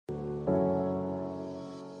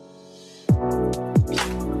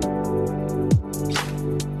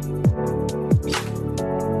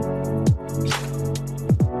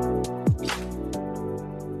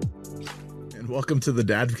Welcome to the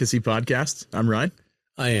Dadvocacy Podcast. I'm Ryan.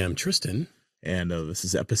 I am Tristan. And this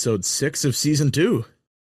is episode 6 of Season 2.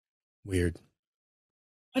 Weird.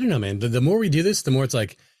 I don't know, man. The more we do this, the more it's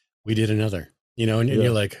like, we did another. You know, and you're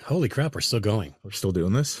like, holy crap, we're still going. We're still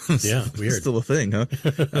doing this? Yeah, weird. It's still a thing,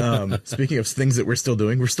 huh? Speaking of things that we're still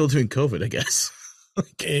doing COVID, I guess.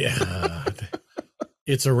 Yeah.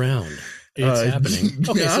 It's around. It's happening.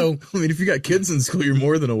 Okay, yeah. so... I mean, if you got kids in school, you're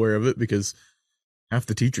more than aware of it because half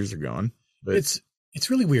the teachers are gone. But it's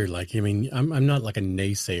really weird. Like, I mean, I'm not like a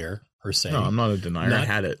naysayer per se. No, I'm not a denier. I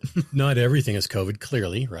had it. Not everything is COVID,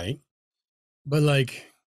 clearly, right? But like,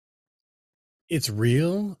 it's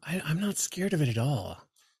real. I'm not scared of it at all.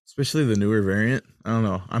 Especially the newer variant. I don't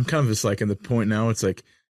know. I'm kind of just like in the point now. It's like,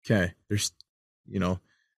 okay, there's,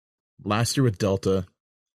 last year with Delta,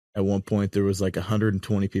 at one point there was like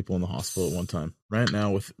 120 people in the hospital at one time. Right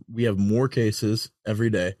now, we have more cases every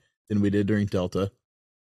day than we did during Delta.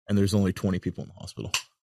 And there's only 20 people in the hospital.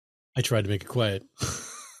 I tried to make it quiet.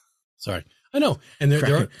 Sorry. I know. And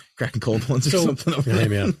there are cracking cold ones or something. Over hey,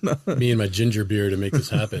 man, me and my ginger beer to make this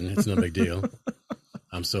happen. It's no big deal.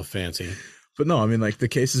 I'm so fancy. But no, I mean, like the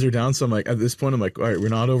cases are down. So I'm like, at this point, I'm like, all right, we're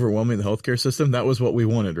not overwhelming the healthcare system. That was what we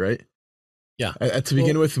wanted, right? Yeah. To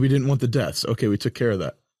begin with, we didn't want the deaths. Okay, we took care of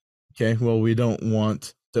that. Okay, well, we don't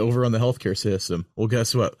want to overrun the healthcare system. Well,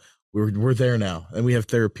 guess what? We're there now, and we have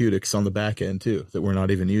therapeutics on the back end too that we're not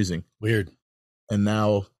even using. Weird. And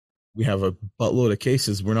now we have a buttload of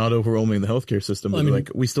cases. We're not overwhelming the healthcare system. Well,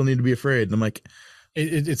 like, we still need to be afraid. And I'm like,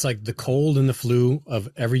 it's like the cold and the flu of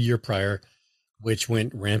every year prior, which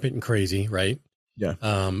went rampant and crazy, right? Yeah.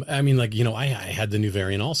 I mean, like, I had the new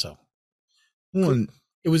variant also. Well,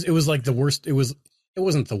 it was like the worst. It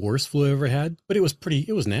wasn't the worst flu I ever had, but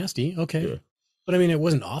it was nasty. Okay. Yeah. But I mean, it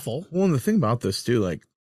wasn't awful. Well, and the thing about this too, like,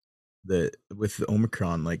 with the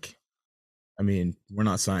Omicron, like, I mean, we're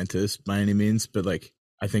not scientists by any means, but like,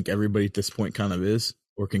 I think everybody at this point kind of is,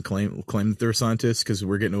 or can claim that they're scientists, because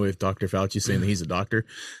we're getting away with Dr. Fauci saying that he's a doctor.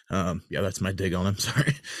 Yeah, that's my dig on him.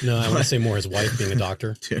 Sorry. No, I want to say more his wife being a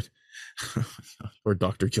doctor. Dude. Or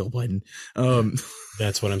Dr. Joe Biden.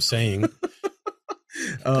 That's what I'm saying.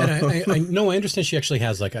 And I know, I understand she actually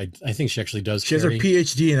has, like, I think she actually does. She has her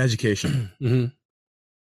PhD in education. Mm-hmm.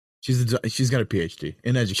 She's got a PhD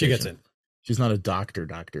in education. She gets it. She's not a doctor.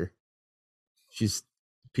 She's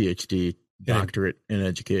PhD doctorate in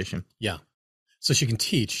education. Yeah. So she can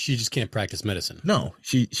teach. She just can't practice medicine. No,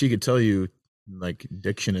 she could tell you like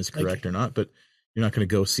diction is correct or not, but you're not going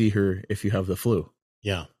to go see her if you have the flu.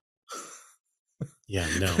 Yeah. Yeah.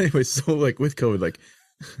 No. Anyway, so like with COVID, like,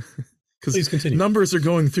 please continue. Numbers are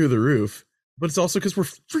going through the roof, but it's also because we're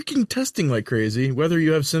freaking testing like crazy, whether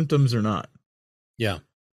you have symptoms or not. Yeah.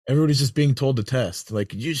 Everybody's just being told to test.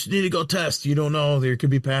 Like, you just need to go test. You don't know. They could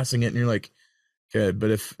be passing it. And you're like, okay, but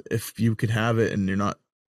if you could have it and you're not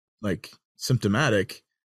like symptomatic,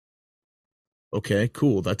 okay,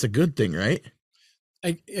 cool. That's a good thing, right?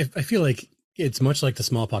 I feel like it's much like the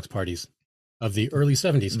smallpox parties of the early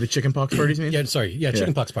 70s. The chickenpox parties, mean? Yeah, sorry. Yeah,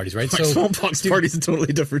 chickenpox parties, right? Like, so smallpox parties is a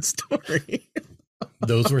totally different story.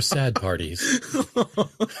 Those were sad parties.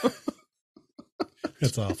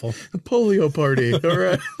 That's awful. A polio party. All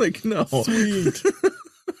right. Like, no. Sweet.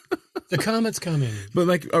 The comet's coming. But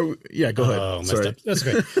like, yeah, go ahead. Oh, messed up. That's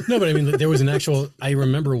great. No, but I mean, there was an actual, I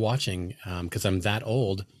remember watching, because I'm that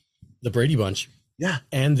old, the Brady Bunch. Yeah.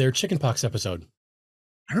 And their chickenpox episode.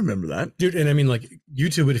 I remember that. Dude, and I mean, like,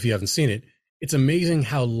 YouTube it if you haven't seen it. It's amazing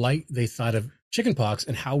how light they thought of chickenpox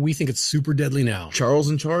and how we think it's super deadly now. Charles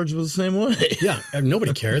in Charge was the same way. Yeah, and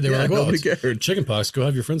nobody cared. They were like, "Well, nobody cared. Chickenpox. Go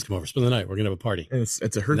have your friends come over, spend the night. We're gonna have a party." And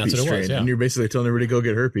it's a herpes strain, and you're basically telling everybody to go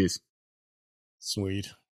get herpes. Sweet.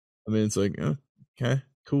 I mean, it's like, oh, okay,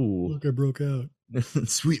 cool. Look, I broke out.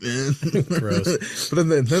 Sweet, man. Gross. But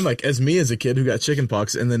then, like, as a kid who got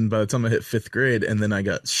chickenpox, and then by the time I hit 5th grade, and then I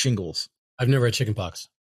got shingles. I've never had chickenpox.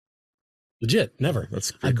 Legit, never.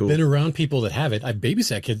 That's pretty cool. I've been around people that have it. I've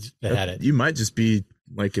babysat kids that had it. You might just be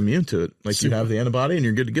like immune to it. Like, you have the antibody and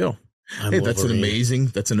you're good to go. Hey, that's an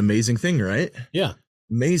amazing thing, right? Yeah.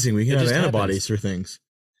 Amazing. We can have antibodies for things.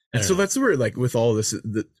 And so that's where, like, with all this,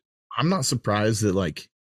 I'm not surprised that like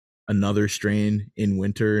another strain in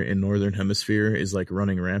winter in Northern Hemisphere is like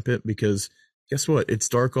running rampant, because guess what? It's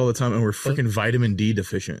dark all the time and we're freaking vitamin D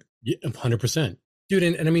deficient. Yeah, 100%. Dude,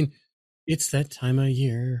 and I mean, it's that time of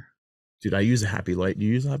year. Dude, I use a Happy Light. Do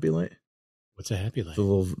you use a Happy Light? What's a Happy Light? The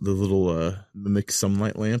little mixed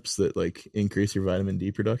sunlight lamps that like increase your vitamin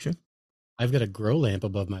D production. I've got a grow lamp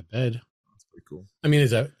above my bed. That's pretty cool. I mean,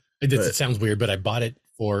 is that It sounds weird, but I bought it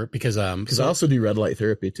because I also do red light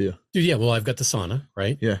therapy too. Dude, yeah. Well, I've got the sauna,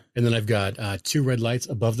 right? Yeah. And then I've got 2 red lights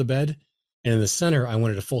above the bed. And in the center, I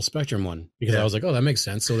wanted a full spectrum one because I was like, oh, that makes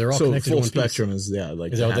sense. So they're all connected to one piece. Full spectrum is,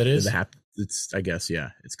 like, is that what that is? It's, I guess,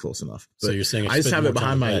 yeah, it's close enough. But so you're saying I just have it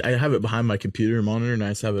behind my computer monitor, and I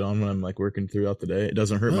just have it on when I'm like working throughout the day. It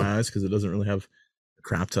doesn't hurt my eyes because it doesn't really have a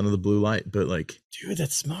crap ton of the blue light. But like, dude,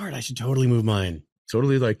 that's smart. I should totally move mine.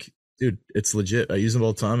 Totally, like, dude, it's legit. I use them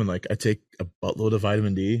all the time, and like, I take a buttload of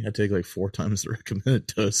vitamin D. I take like 4 times the recommended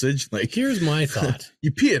dosage. Like, here's my thought: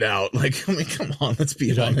 you pee it out. Like, I mean, come on, let's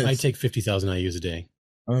be honest. I take 50,000 IUs a day.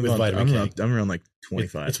 I'm around like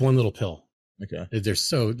 25. It's one little pill. Okay. They're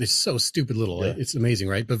so stupid little. Yeah. It's amazing,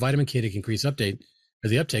 right? But vitamin K to increase the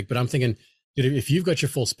uptake. But I'm thinking, dude, if you've got your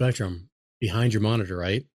full spectrum behind your monitor,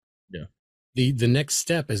 right? Yeah. The next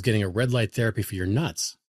step is getting a red light therapy for your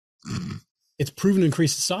nuts. It's proven to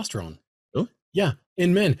increase testosterone. Really? Yeah,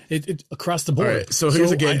 in men, it across the board. All right, so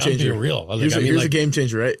here's a game changer. I'm being real. Here's a game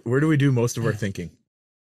changer, right? Where do we do most of our thinking?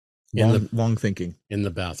 Long thinking. In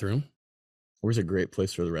the bathroom. Where's a great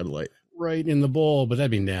place for the red light? Right in the bowl, but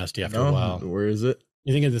that'd be nasty after a while. Where is it?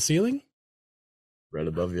 You think at the ceiling? Right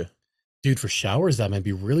above you. Dude, for showers, that might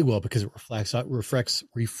be really well because it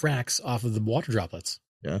refracts off of the water droplets.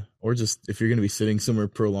 Yeah. Or just if you're going to be sitting somewhere a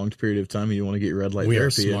prolonged period of time and you want to get your red light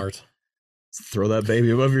therapy. We are smart. Throw that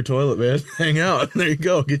baby above your toilet, man. Hang out. There you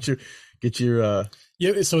go. Get your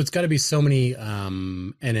yeah, so it's got to be so many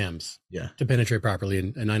NMs to penetrate properly,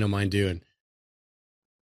 and I know mine do, and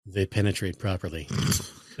they penetrate properly.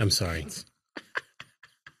 I'm sorry.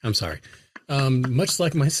 Much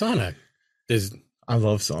like my sauna. I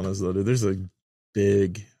love saunas though, dude. There's a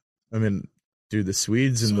big, I mean, dude, the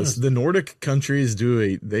Swedes and the Nordic countries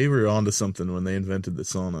they were onto something when they invented the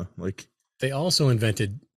sauna. Like, they also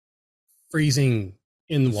invented freezing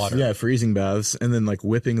in the water. Yeah, freezing baths, and then like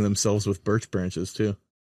whipping themselves with birch branches too.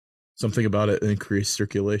 Something about it increased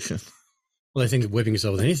circulation. Well, I think whipping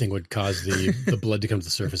yourself with anything would cause the blood to come to the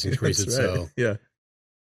surface and increase it. Right. So yeah,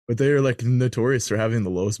 but they are like notorious for having the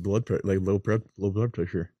lowest low blood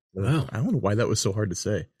pressure. Wow, I don't know why that was so hard to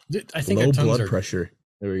say. I think low blood pressure.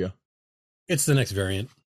 There we go. It's the next variant.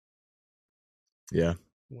 Yeah,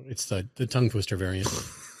 it's the tongue twister variant.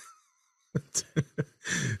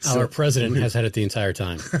 Our president has had it the entire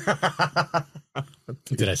time.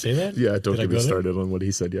 Did I say that? Yeah, don't get me started on what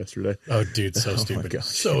he said yesterday. Oh, dude, so stupid.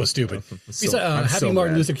 So stupid. Happy mad.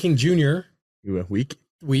 Martin Luther King Jr.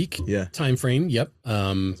 Week. Yeah. Time frame. Yep.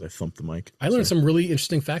 I thumped the mic. I learned some really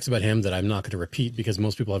interesting facts about him that I'm not going to repeat because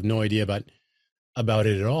most people have no idea about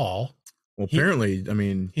it at all. Well, apparently, I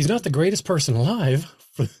mean, he's not the greatest person alive.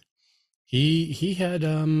 He had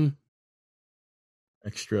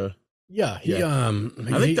extra. Yeah, I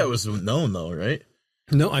think that was known though, right?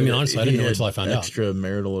 No, I mean, honestly, I didn't know until I found out.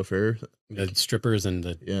 Extramarital affair. The strippers and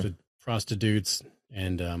the prostitutes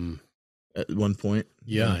and at one point.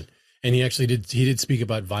 Yeah. And he actually did speak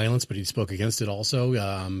about violence, but he spoke against it also.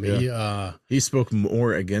 He spoke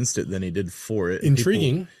more against it than he did for it.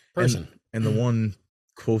 Intriguing person. And the one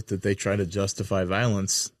quote that they try to justify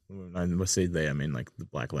violence, I must say I mean like the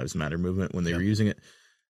Black Lives Matter movement when they were using it,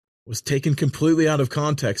 was taken completely out of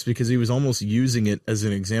context because he was almost using it as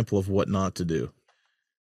an example of what not to do.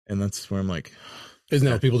 And that's where I'm like, isn't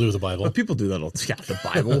that what people do with the Bible? But people do that all. Yeah, the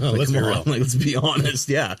Bible. Like, let's be real. Like, let's be honest.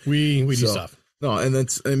 Yeah, we do stuff. No, and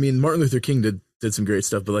that's. I mean, Martin Luther King did some great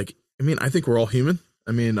stuff, but like, I mean, I think we're all human.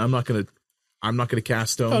 I mean, I'm not gonna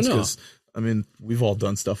cast stones because I mean, we've all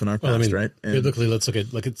done stuff in our past, right? And biblically, let's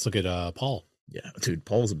look at Paul. Yeah, dude,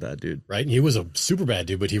 Paul's a bad dude, right? And he was a super bad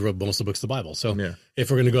dude, but he wrote most of the books of the Bible. So if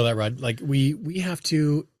we're gonna go that route, like we have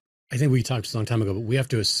to. I think we talked a long time ago, but we have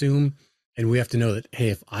to assume and we have to know that hey,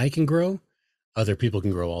 if I can grow, other people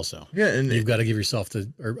can grow also. Yeah, and you've got to give yourself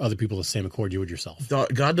or other people the same accord you would yourself.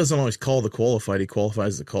 God doesn't always call the qualified; He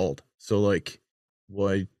qualifies the called. So, like,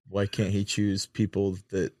 why can't He choose people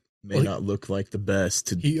that may not look like the best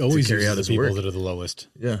to carry out His people work? That are the lowest.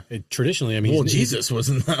 Yeah, traditionally, I mean, well, Jesus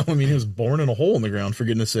wasn't that. I mean, He was born in a hole in the ground for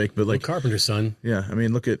goodness sake. But like carpenter's son. Yeah, I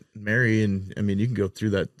mean, look at Mary, and I mean, you can go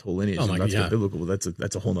through that whole lineage. Oh my God, that's biblical.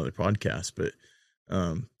 That's a whole nother podcast, but.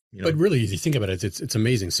 But really, if you think about it, it's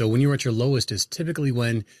amazing. So when you're at your lowest is typically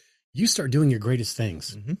when you start doing your greatest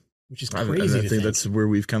things, which is crazy. I think that's where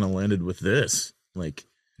we've kind of landed with this. Like,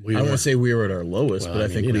 I don't want to say we were at our lowest, but I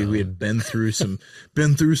think we had been through some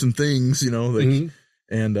things, like,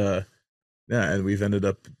 and and we've ended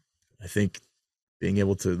up, I think, being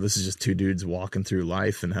able to. This is just two dudes walking through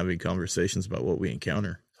life and having conversations about what we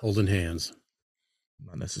encounter, holding hands,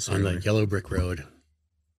 not necessarily on that yellow brick road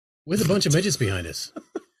with a bunch of midgets behind us.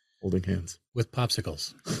 Holding hands. With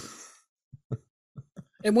popsicles.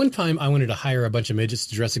 At one time, I wanted to hire a bunch of midgets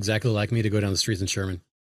to dress exactly like me to go down the streets in Sherman.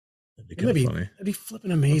 That'd be funny. That'd be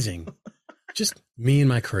flipping amazing. Just me and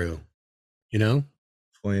my crew, you know?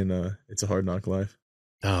 Playing It's a Hard Knock Life.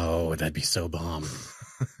 Oh, that'd be so bomb.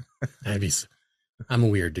 I'm a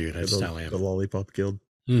weird dude. That's just how I am. The lollipop killed.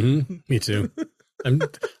 Mm-hmm. Me too. I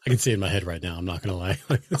can see it in my head right now. I'm not going to lie.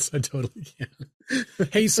 I totally can.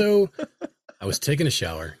 Hey, so I was taking a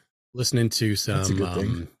shower, listening to some. That's a good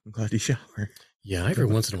thing. I'm glad you shower. Yeah, every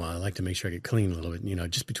once in a while, I like to make sure I get clean a little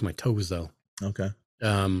bit, just between my toes, though. Okay.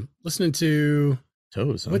 Listening to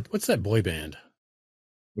Toes. Huh? What's that boy band?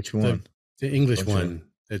 Which one? The English one.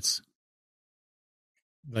 It's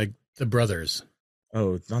like the Brothers.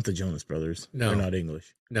 Oh, it's not the Jonas Brothers. No, they're not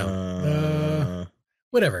English. No.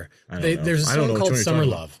 Whatever. There's a song called Summer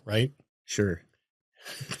Love, right? Sure.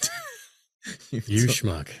 You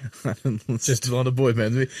schmuck. It's just a lot of boy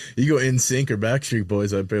bands. You go In Sync or Backstreet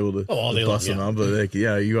Boys, I'd be able to all day bust long, them out. But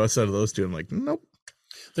you go outside of those two, I'm like, nope.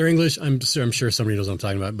 They're English. I'm sure somebody knows what I'm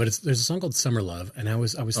talking about. But there's a song called Summer Love, and I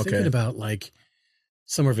was thinking about like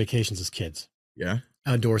summer vacations as kids. Yeah.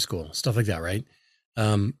 Outdoor school, stuff like that, right?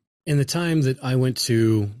 In the time that I went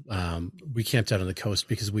to, we camped out on the coast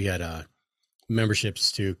because we had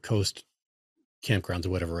memberships to coast campgrounds or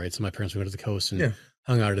whatever, right? So my parents would go to the coast and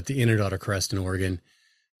hung out at the Inner Daughter Crest in Oregon.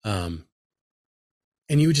 And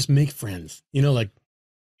you would just make friends, like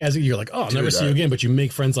as you're like, oh, I'll never see you again, but you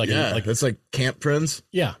make friends like that's like camp friends.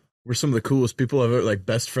 Yeah. We're some of the coolest people I've ever, like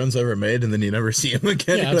best friends I ever made, and then you never see them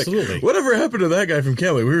again. Yeah, absolutely. Like, whatever happened to that guy from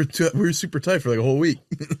Camp? We were super tight for like a whole week,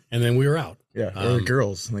 and then we were out. Yeah, or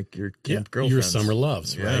girls, like your camp girlfriends, your summer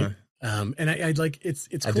loves, right? And I like it's.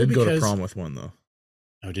 I did go to prom with one though.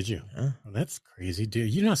 Oh, did you? Yeah. Oh, that's crazy,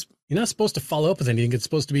 dude. You're not supposed to follow up with anything. It's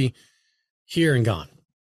supposed to be here and gone.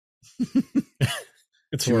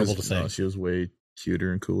 It's horrible to say. No, she was way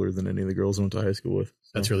cuter and cooler than any of the girls I went to high school with.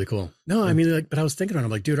 So. That's really cool. No, I mean, but I was thinking about it.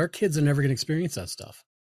 I'm like, dude, our kids are never going to experience that stuff.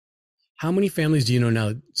 How many families do you know now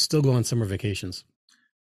that still go on summer vacations?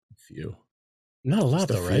 A few. Not a lot,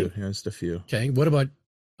 though, right? Yeah, just a few. Okay. What about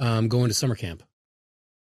going to summer camp?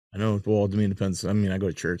 I know. Well, I mean, it depends. I mean, I go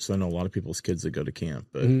to church, so I know a lot of people's kids that go to camp.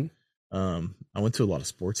 But I went to a lot of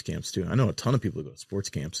sports camps too. I know a ton of people that go to sports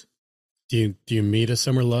camps. Do you meet a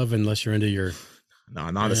summer love unless you're into your? No,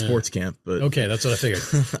 not a sports camp, but okay, that's what I figured.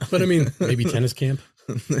 But I mean, maybe tennis camp.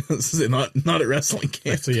 not at wrestling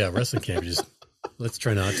camp. So yeah, wrestling camp. Just let's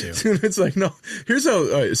try not to. Dude, it's like no. Here's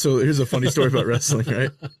how. So here's a funny story about wrestling. Right,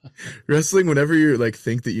 wrestling. Whenever you like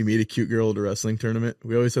think that you meet a cute girl at a wrestling tournament,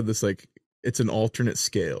 we always have this like it's an alternate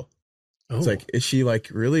scale. Oh. It's like, is she like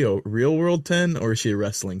really a real world 10 or is she a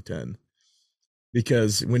wrestling 10?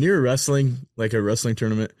 Because when you're wrestling like a wrestling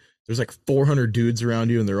tournament, there's like 400 dudes around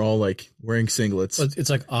you and they're all like wearing singlets. It's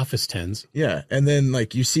like office 10s. Yeah. And then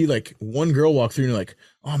like you see like one girl walk through and you're like,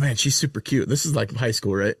 oh man, she's super cute. This is like high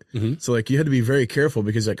school, right? Mm-hmm. So like you had to be very careful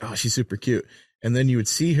because like, oh, she's super cute. And then you would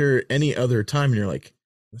see her any other time and you're like,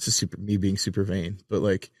 this is me being super vain. But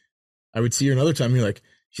like I would see her another time and you're like,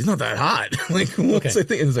 she's not that hot. Like what's I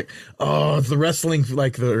think? And it's like, oh, it's the wrestling.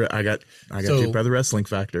 Like I got duped by the wrestling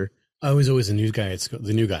factor. I was always the new guy at school.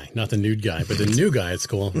 The new guy, not the nude guy, but the new guy at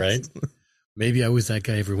school, right? Maybe I was that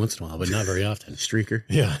guy every once in a while, but not very often. Streaker.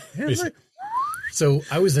 Yeah. Like... So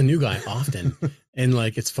I was the new guy often. And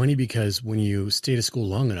like, it's funny because when you stay at school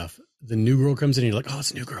long enough, the new girl comes in and you're like, oh, it's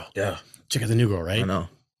a new girl. Yeah. Check out the new girl, right? I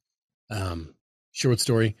know. Short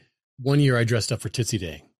story. One year I dressed up for Tootsie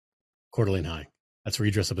Day, Coeur d'Alene High. That's where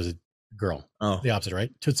you dress up as a girl. Oh. The opposite, right?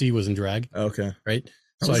 Tootsie was in drag. Okay. Right?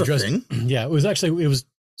 So I dressed. Yeah, it was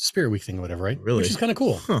Spirit Week thing or whatever, right? Really? Which is kind of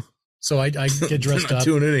cool. Huh. So I get dressed They're not up.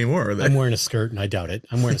 Doing it anymore, are they? I'm wearing a skirt, and I doubt it.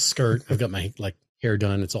 I'm wearing a skirt. I've got my like hair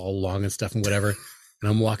done. It's all long and stuff and whatever. And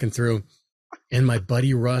I'm walking through, and my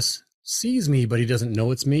buddy Russ sees me, but he doesn't know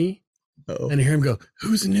it's me. Uh-oh. And I hear him go,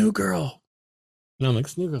 "Who's the new girl?" And I'm like,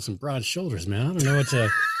 "This new girl's some broad shoulders, man. I don't know what to."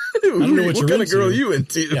 I don't know what kind of girl you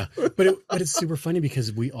into. Yeah, but it's super funny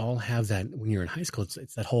because we all have that when you're in high school.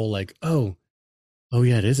 It's that whole like, oh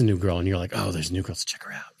yeah, it is a new girl, and you're like, oh, there's a new girl, so check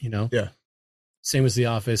her out, you know? Yeah. Same as The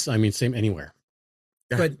Office. I mean, same anywhere.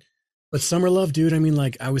 Yeah. But summer love, dude. I mean,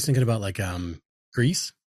 like I was thinking about like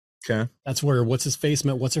Grease. Okay. That's where what's his face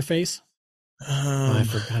met what's her face. I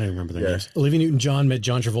forgot. I don't remember their names. Olivia Newton-John met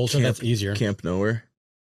John Travolta. That's easier. Camp Nowhere.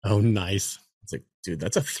 Oh, nice. It's like, dude,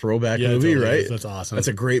 that's a throwback movie, totally, right? That's awesome. That's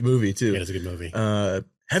a great movie too. Yeah, it's a good movie.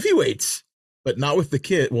 Heavyweights, but not with the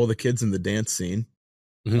kid. Well, the kids in the dance scene.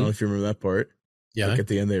 Mm-hmm. I don't know if you remember that part. Yeah. Like at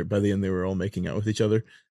the end, by the end, they were all making out with each other.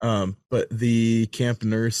 But the camp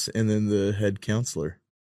nurse and then the head counselor.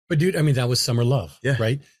 But dude, I mean, that was summer love,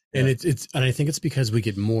 right? Yeah. And and I think it's because we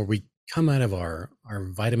come out of our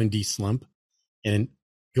vitamin D slump, and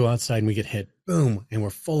go outside and we get hit, boom, and we're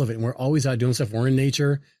full of it, and we're always out doing stuff. We're in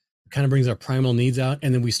nature. It kind of brings our primal needs out,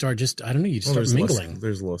 and then we start just, I don't know, you just start mingling.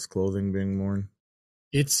 There's less clothing being worn.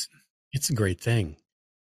 It's a great thing.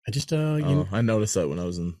 I just I noticed that when I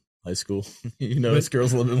was in high school. You notice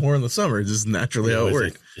girls a little bit more in the summer, just naturally how it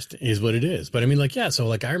works. Just is what it is. But I mean, like, yeah, so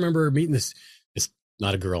like I remember meeting this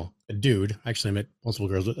not a girl, a dude. Actually, I met multiple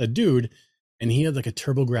girls, but a dude, and he had like a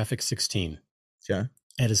TurboGrafx 16 at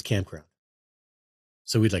his campground.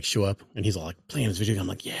 So we'd like show up and he's all like playing his video game. I'm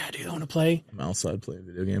like, yeah, dude, I want to play. I'm outside playing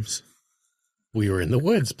video games. We were in the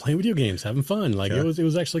woods playing video games, having fun. Like it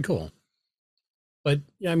was actually cool. But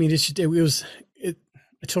yeah, I mean, it was a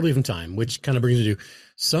totally different time, which kind of brings me to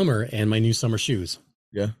summer and my new summer shoes.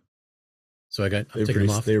 Yeah. So I'm taking them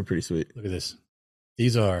off. They were pretty sweet. Look at this.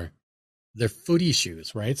 They're footy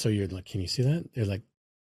shoes, right? So you're like, can you see that?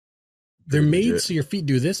 They're made so your feet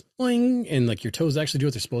do this, boing, and like your toes actually do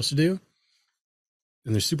what they're supposed to do.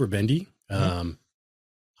 And they're super bendy. I'm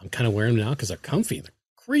kind of wearing them now because they're comfy. They're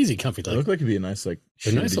crazy comfy. They look like it'd be a nice like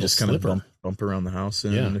shoe nice to just kind of bump around the house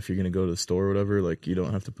in. And if you're gonna go to the store or whatever, like you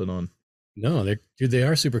don't have to put on. No, they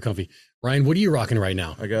are super comfy. Ryan, what are you rocking right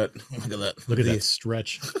now? Look at that. Look at that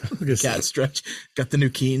stretch. Look at cat stretch. Got the new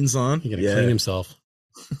Keatons on. He gotta clean himself.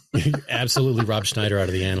 Absolutely Rob Schneider out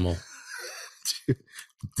of The Animal.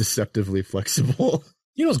 Deceptively flexible.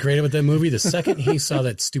 You know what's great about that movie? The second he saw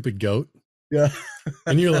that stupid goat. Yeah.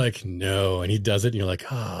 And you're like, no. And he does it. And you're like,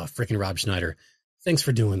 freaking Rob Schneider. Thanks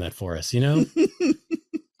for doing that for us. You know,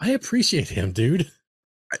 I appreciate him, dude.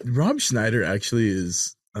 Rob Schneider actually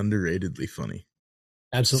is underratedly funny.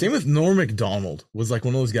 Absolutely. Same with Norm Macdonald was like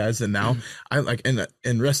one of those guys that now I like,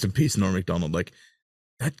 and rest in peace, Norm Macdonald. Like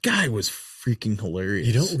that guy was freaking hilarious.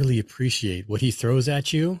 You don't really appreciate what he throws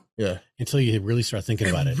at you. Yeah. Until you really start thinking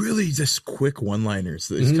about it. Really just quick one-liners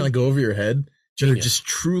that just kind of go over your head. They're just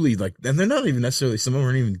truly like, and they're not even necessarily, some of them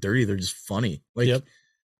aren't even dirty. They're just funny. Like,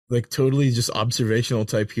 like totally just observational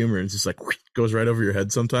type humor. And it's just like goes right over your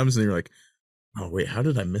head sometimes. And you're like, oh wait, how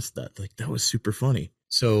did I miss that? Like that was super funny.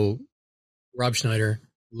 So Rob Schneider,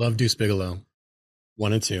 love Deuce Bigalow,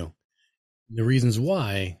 1 and 2. The reasons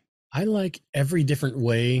why I like every different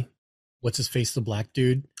way. What's his face? The black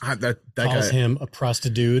dude that calls guy. Him a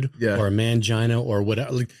prostitute or a mangina or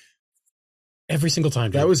whatever. Like, every single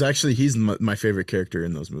time. That was actually, he's my favorite character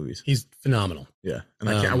in those movies. He's phenomenal. Yeah. And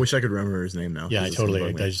I wish I could remember his name now. Yeah,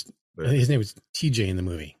 totally. His name was TJ in the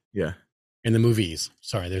movie. Yeah. In the movies.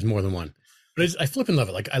 Sorry, there's more than one. But I flip and love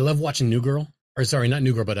it. Like I love watching New Girl. Or sorry, not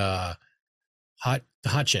New Girl, but the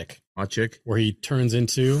Hot Chick. Hot Chick. Where he turns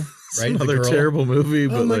into, right? Another terrible movie,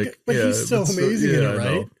 but but he's so amazing in it,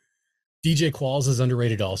 right? DJ Qualls is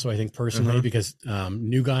underrated also, I think, personally, because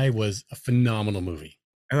New Guy was a phenomenal movie.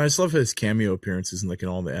 And I just love his cameo appearances in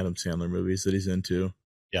all the Adam Sandler movies that he's into.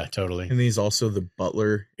 Yeah, totally. And he's also the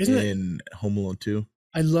butler in Home Alone 2.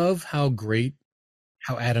 I love how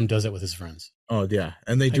Adam does it with his friends. Oh yeah,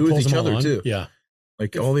 and they do it with each other too. Yeah,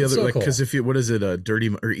 like all the other because if you what is it Dirty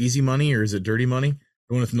or Easy Money or is it Dirty Money?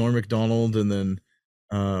 The one with Norm Macdonald and then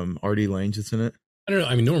Artie Lange that's in it. I don't know.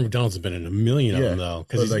 I mean, Norm Macdonald's been in a million of them though,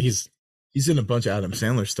 because he's in a bunch of Adam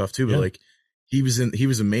Sandler stuff too. But like he was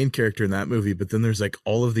a main character in that movie. But then there's like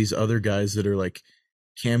all of these other guys that are like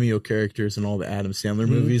cameo characters in all the Adam Sandler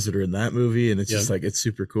movies that are in that movie, and it's just like it's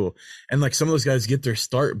super cool. And like some of those guys get their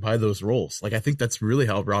start by those roles. Like I think that's really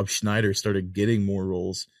how Rob Schneider started getting more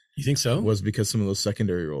roles. You think so? Was because some of those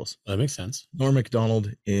secondary roles. That makes sense. Norm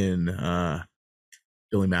Macdonald in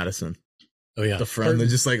Billy Madison. Oh yeah, the friend that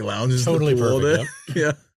just like lounges totally the pool perfect.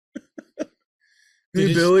 Yeah.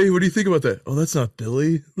 Hey Billy, what do you think about that? Oh, that's not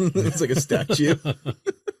Billy. It's like a statue.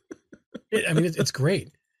 It's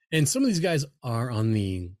great. And some of these guys are on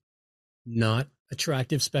the not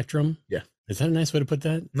attractive spectrum. Yeah. Is that a nice way to put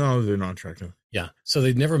that? No, they're not attractive. Yeah. So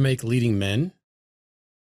they'd never make leading men.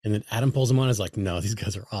 And then Adam pulls them on and is like, no, these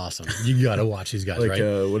guys are awesome. You got to watch these guys, like, right?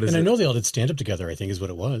 What is and it? I know they all did stand up together, I think is what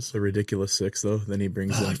it was. The Ridiculous Six, though. Then he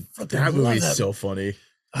brings in. That movie's so funny.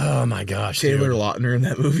 Oh my gosh. Taylor Lautner in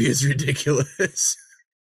that movie is ridiculous.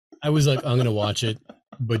 I was like, I'm going to watch it.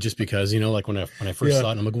 But just because, like when I first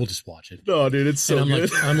saw it, I'm like, we'll just watch it. No, dude, it's so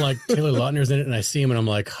good. I'm like, Taylor Lautner's in it, and I see him, and I'm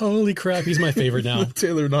like, holy crap, he's my favorite now.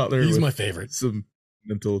 Taylor Lautner, he's my favorite. Some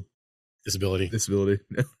mental disability.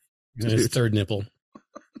 And his third nipple.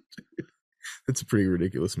 It's a pretty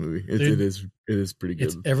ridiculous movie. It is pretty good.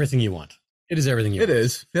 It's everything you want. It is everything you want. It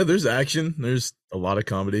is. Yeah, there's action. There's a lot of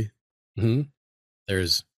comedy. Mm-hmm.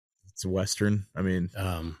 It's a Western. I mean,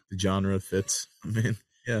 the genre fits. I mean.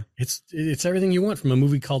 Yeah, it's everything you want from a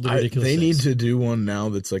movie called The Ridiculous They Six. need to do one now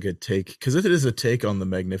that's like a take, because if it is a take on the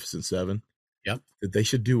Magnificent Seven, yep, they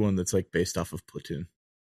should do one that's like based off of Platoon.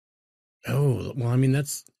 Oh, well, I mean,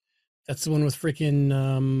 that's the one with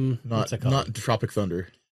freaking, what's that called? Not Tropic Thunder.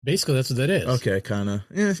 Basically, that's what that is. Okay, kind of.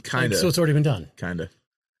 Yeah, kind of. So it's already been done. Kind of.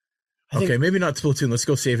 Okay, maybe not Splatoon. Let's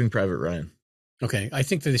go Saving Private Ryan. Okay, I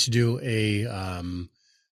think that they should do a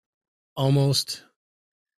almost,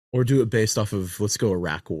 or do it based off of, let's go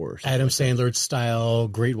Iraq War. Adam Sandler style,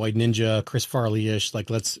 Great White Ninja, Chris Farley-ish. Like,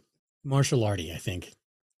 let's martial arty. I think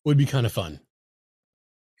would be kind of fun.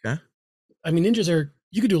 Okay. I mean, ninjas are.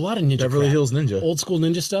 You could do a lot of ninja. Beverly Hills Ninja, old school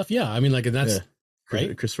ninja stuff. Yeah, I mean, like, and that's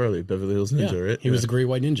right. Chris Farley, Beverly Hills Ninja, right? He was the Great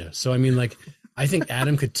White Ninja. So I mean, like, I think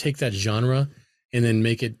Adam could take that genre and then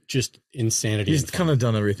make it just insanity. He's kind of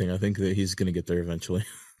done everything. I think that he's going to get there eventually.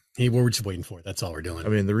 We're just waiting for it. That's all we're doing. I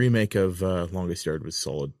mean, the remake of Longest Yard was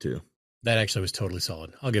solid too. That actually was totally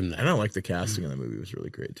solid. I'll give him that. And I like the casting in the movie was really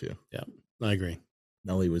great too. Yeah, I agree.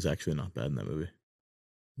 Nelly was actually not bad in that movie.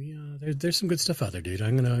 There's some good stuff out there, dude.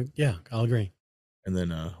 I'll agree. And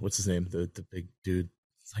then what's his name? The big dude,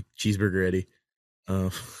 it's like Cheeseburger Eddie.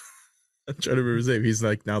 I'm trying to remember his name. He's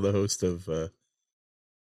like now the host of that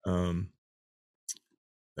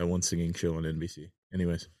one singing show on NBC.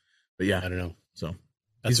 Anyways, but yeah, I don't know. So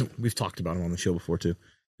we've talked about him on the show before too.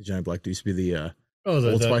 The giant black dude used to be the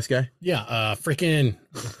Old Spice guy. Yeah, freaking.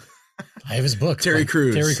 I have his book. Terry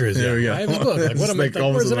Crews. Yeah. There we go. I have his book. Like, what am I?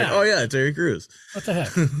 Where's it at? Oh yeah, Terry Crews. What the heck?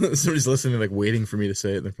 Somebody's listening, like waiting for me to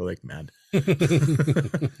say it, and they're probably like mad.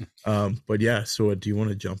 But yeah. So do you want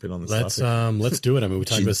to jump in on this? Let's do it. I mean, we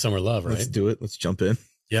talked about summer love, right? Let's do it. Let's jump in.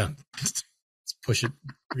 Yeah. Let's push it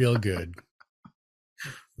real good.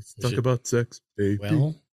 Let's talk about sex, baby.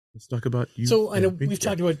 Well, let's talk about you. So I know we've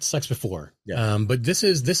talked about sex before. Yeah. But this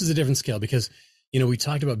is a different scale because we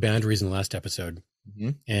talked about boundaries in the last episode,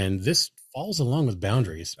 and this falls along with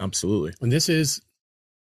boundaries. Absolutely. And this is,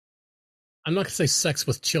 I'm not going to say sex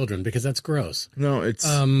with children because that's gross. No, it's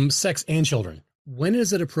sex and children. When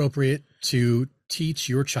is it appropriate to teach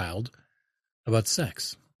your child about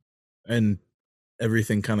sex? And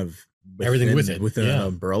everything kind of within an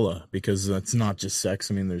umbrella, because that's not just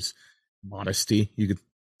sex. I mean, there's modesty. You could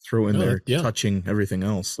throw in there, touching everything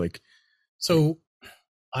else. Like, so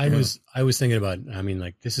I was thinking about, I mean,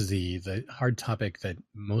 like, this is the hard topic that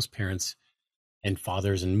most parents and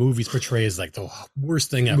fathers and movies portray as like the worst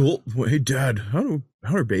thing ever. Well, hey, Dad, how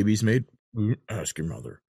are babies made? Ask your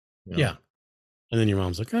mother. Yeah. And then your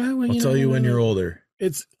mom's like, oh, well, I'll tell you when you're older.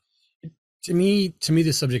 It's to me,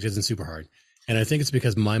 this subject isn't super hard. And I think it's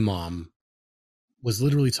because my mom was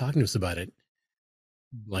literally talking to us about it,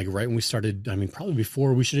 like right when we started. I mean, probably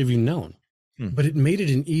before we should have even known. But it made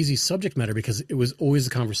it an easy subject matter because it was always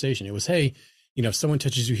a conversation. It was, hey, if someone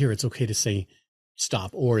touches you here, it's okay to say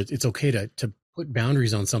stop, or it's okay to put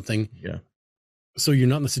boundaries on something. Yeah. So you're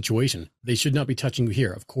not in the situation. They should not be touching you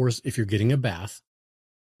here. Of course, if you're getting a bath,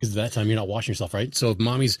 because at that time you're not washing yourself, right? So if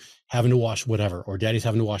mommy's having to wash whatever, or daddy's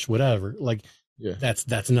having to wash whatever, like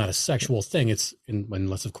that's not a sexual thing. It's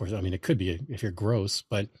unless, of course, I mean, it could be if you're gross,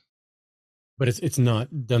 but it's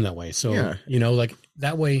not done that way. So like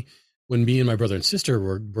that way. When me and my brother and sister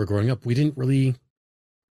were growing up, we didn't really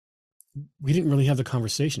have the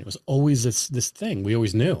conversation. It was always this thing we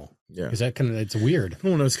always knew. Yeah, because it's weird.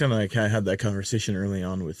 Well, it was kind of like I had that conversation early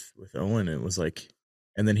on with Owen. It was like,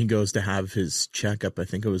 and then he goes to have his checkup. I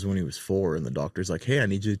think it was when he was 4, and the doctor's like, "Hey, I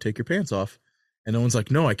need you to take your pants off," and Owen's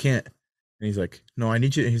like, "No, I can't." And he's like, "No, I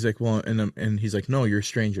need you." And he's like, "Well," and he's like, "No, you're a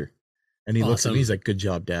stranger." And he looks at me. He's like, "Good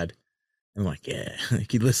job, Dad." And I'm like, "Yeah,"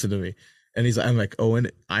 like he listened to me. And I'm like, Owen,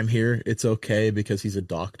 I'm here. It's okay, because he's a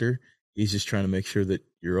doctor. He's just trying to make sure that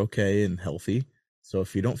you're okay and healthy. So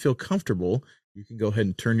if you don't feel comfortable, you can go ahead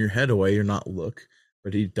and turn your head away or not look.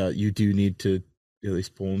 But you do need to at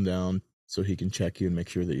least pull him down so he can check you and make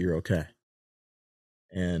sure that you're okay.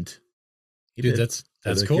 And that's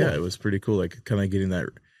cool. Yeah, it was pretty cool. Like kind of getting that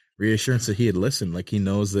reassurance that he had listened. Like he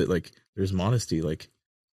knows that like there's modesty. Like,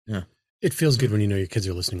 yeah, it feels good when your kids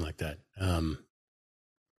are listening like that.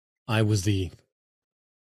 I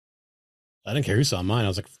didn't care who saw mine. I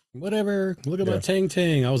was like, whatever, look at my tang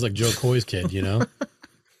tang. I was like Joe Coy's kid,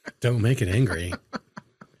 Don't make it angry.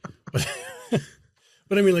 But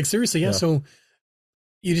I mean, like, seriously, yeah. So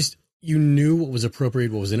you knew what was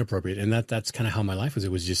appropriate, what was inappropriate. And that's kind of how my life was.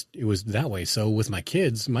 It was that way. So with my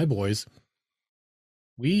kids, my boys,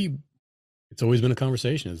 it's always been a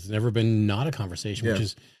conversation. It's never been not a conversation, which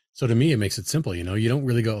is, so to me, it makes it simple. You don't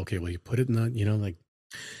really go, okay, well, you put it in the, like,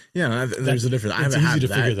 yeah, there's a difference. I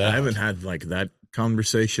haven't had like that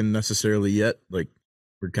conversation necessarily yet. Like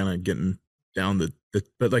we're kind of getting down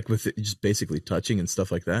but like with it, just basically touching and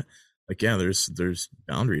stuff like that. Like, yeah, there's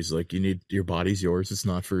boundaries. Like your body's yours. It's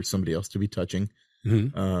not for somebody else to be touching.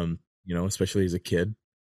 Especially as a kid.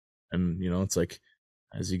 And it's like,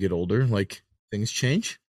 as you get older, like things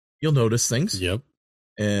change. You'll notice things. Yep.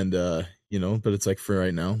 And, but it's like for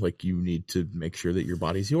right now, like you need to make sure that your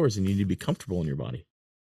body's yours and you need to be comfortable in your body.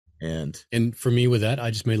 And for me with that,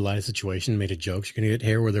 I just made a light of situation, made a joke. You're going to get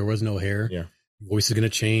hair where there was no hair. Yeah. Your voice is going to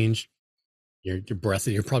change. Your breath,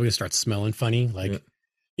 you're probably going to start smelling funny. Like,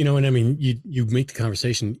 and I mean, you make the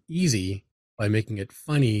conversation easy by making it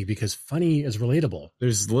funny because funny is relatable.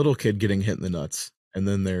 There's little kid getting hit in the nuts. And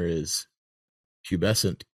then there is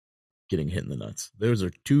pubescent getting hit in the nuts. Those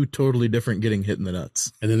are two totally different getting hit in the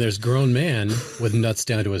nuts. And then there's grown man with nuts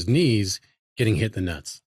down to his knees getting hit in the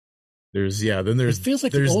nuts. It feels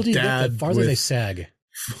like the older you get, the farther they sag.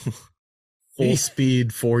 Full speed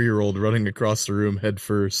 4-year-old running across the room head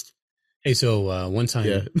first. Hey, so one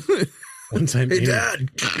time, hey,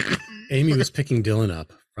 Dad. Amy was picking Dylan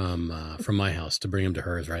up from my house to bring him to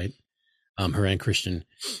hers, right? Her and Christian,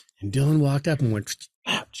 and Dylan walked up and went,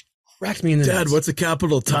 cracked me in the Dad, nuts. what's the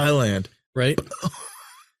capital of Thailand? Right?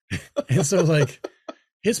 And so like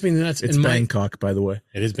hits me in the nuts. It's Bangkok, by the way.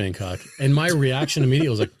 It is Bangkok. And my reaction immediately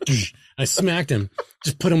was like, I smacked him,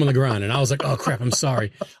 just put him on the ground. And I was like, oh crap, I'm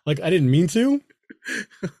sorry. Like I didn't mean to.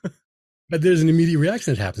 But there's an immediate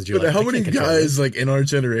reaction that happens. But how many guys like in our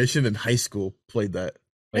generation in high school played that?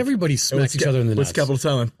 Like, everybody smacks each other in the nuts. What's capital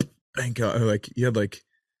Thailand? Bangkok. Like you had like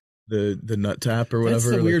the nut tap or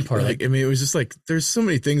whatever. That's the weird part. Like, I mean, it was just like there's so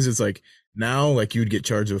many things. It's like now, like you'd get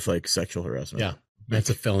charged with like sexual harassment. Yeah, that's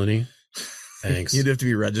a felony. Thanks. You'd have to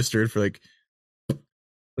be registered for like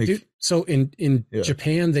dude. So in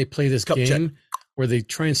Japan, they play this game where they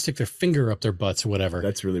try and stick their finger up their butts or whatever.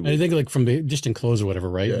 That's really weird. I think like just in clothes or whatever,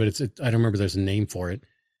 right? Yeah. But I don't remember. There's a name for it.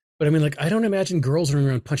 But I mean, like I don't imagine girls running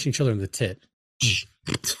around punching each other in the tit.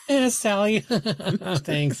 Sally.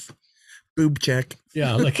 Thanks. Boob check.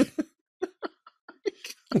 Yeah, like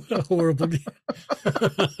what a horrible game.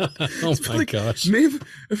 Oh my gosh. Maybe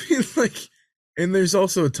I mean like, and there's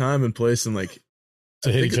also a time and place and like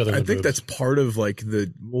to hit each other. I think that's part of like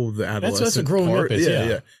the adolescent that's what growing part. Up is.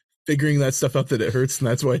 Yeah. Figuring that stuff out that it hurts and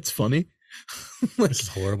that's why it's funny. Like, this is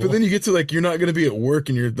horrible. But then you get to like you're not going to be at work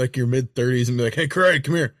and you're like your mid 30s and be like, hey Craig,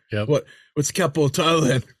 come here. Yep. What's the capital of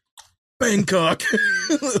Thailand? Bangkok.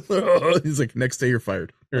 He's like, next day you're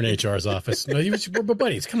fired. You're in HR's office. No, we're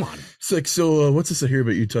buddies. Come on. It's like, so what's this I hear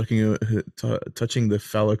about you touching the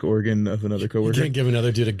phallic organ of another coworker? You can't give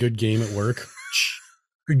another dude a good game at work.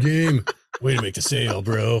 Good game. Way to make the sale,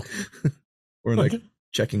 bro. Or like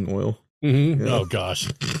checking oil. Mm-hmm. Oh gosh.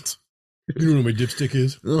 You don't know what my dipstick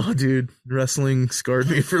is? Oh, dude, wrestling scarred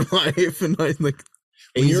me for life, and I like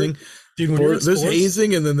hazing. Dude, when you're in there's sports,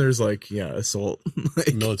 hazing, and then there's like assault.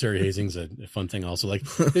 Like, military hazing's a fun thing. Also, like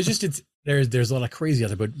there's a lot of crazy out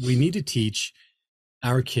there, but we need to teach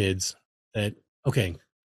our kids that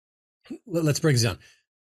let's break this down.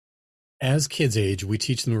 As kids age, we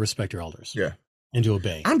teach them to respect your elders. Yeah. And to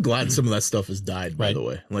obey. I'm glad some of that stuff has died, by the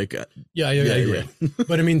way. Like, I agree.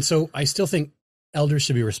 But I mean, so I still think elders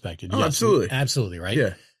should be respected. Oh, absolutely. Absolutely, right?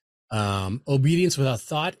 Yeah. Obedience without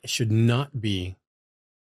thought should not be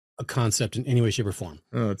a concept in any way, shape, or form.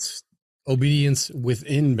 Oh, it's obedience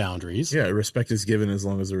within boundaries. Yeah, respect is given as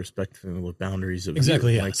long as the respect and the boundaries of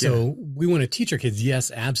exactly. Yeah. Like, so we want to teach our kids,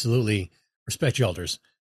 yes, absolutely, respect your elders.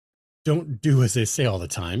 Don't do as they say all the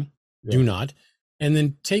time. Yeah. Do not. And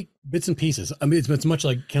then take bits and pieces. I mean, it's much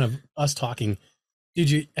like kind of us talking.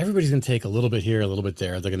 Dude, everybody's going to take a little bit here, a little bit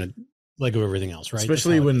there. They're going to let go of everything else, right?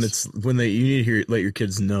 Especially when you need to let your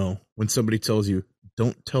kids know when somebody tells you,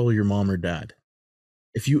 don't tell your mom or dad.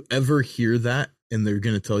 If you ever hear that and they're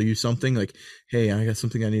going to tell you something like, hey, I got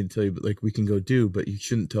something I need to tell you, but like we can go do, but you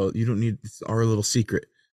shouldn't tell, you don't need, it's our little secret.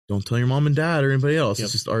 Don't tell your mom and dad or anybody else. Yep.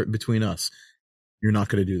 It's just art between us. You're not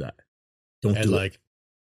going to do that. Don't do like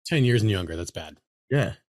 10 years and younger. That's bad.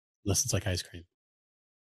 Yeah. Unless it's like ice cream.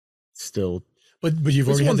 Still. But you've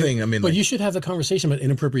already had thing. I mean, but you should have the conversation about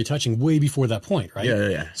inappropriate touching way before that point, right?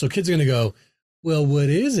 Yeah. So kids are going to go, well, what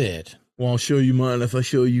is it? Well, I'll show you mine if I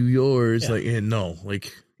show you yours. Yeah. Like, no,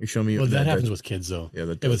 like you show me. Well, that happens with kids though. Yeah.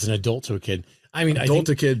 If it's an adult to a kid. I mean, adult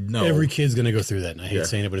to kid, no. Every kid's going to go through that. And I hate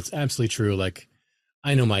saying it, but it's absolutely true. Like,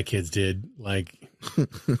 I know my kids did. Like,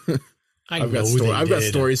 I've got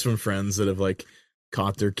stories from friends that have like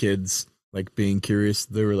caught their kids like being curious.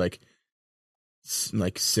 They were like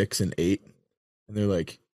 6 and 8, and they're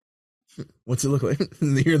like, "What's it look like?"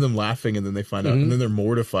 And they hear them laughing, and then they find out, and then they're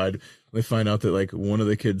mortified. They find out that like one of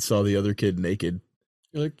the kids saw the other kid naked.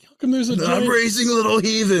 You're like, how come there's I'm raising little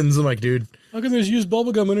heathens? I'm like, dude, how come there's used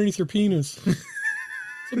bubble gum underneath your penis? It's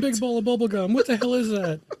a big ball of bubble gum. What the hell is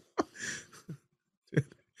that?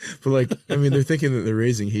 But like, I mean, they're thinking that they're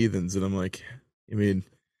raising heathens, and I'm like, I mean,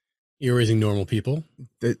 you're raising normal people.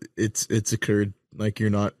 That it's occurred Like you're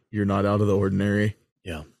not out of the ordinary.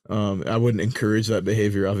 Yeah. I wouldn't encourage that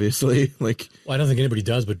behavior, obviously. Like, well, I don't think anybody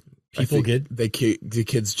does, but people the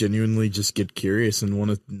kids genuinely just get curious and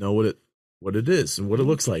want to know what it is and what it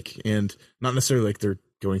looks like, and not necessarily like they're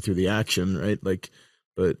going through the action, right? Like,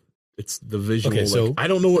 but it's the visual. Okay, so I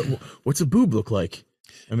don't know what's a boob look like.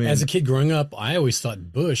 I mean, as a kid growing up, I always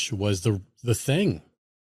thought bush was the thing.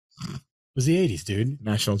 It was the 80s, dude.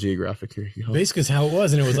 National Geographic here. Basically, is how it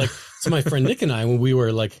was, and it was like, so my friend Nick and I, when we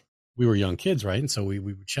were young kids, right? And so we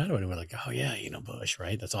would chat about it, and we're like, oh yeah, bush,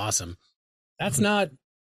 right? That's awesome.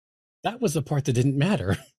 That was the part that didn't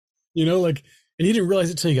matter, like, and you didn't realize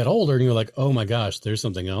it till you got older, and you're like, oh my gosh, there's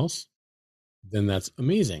something else. Then that's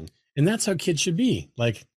amazing, and that's how kids should be.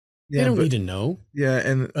 Like, they don't need to know,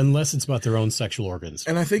 and unless it's about their own sexual organs.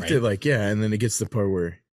 And I think that, like, and then it gets to the part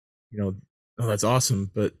where, oh, that's awesome,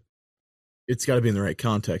 but it's got to be in the right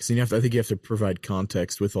context, and I think you have to provide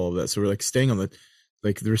context with all of that. So we're like staying on the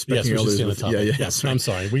respecting elders. Yes, I'm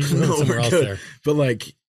sorry, we went somewhere else there, but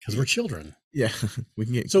like, because we're children. Yeah, we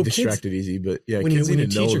can get distracted easy, but when kids you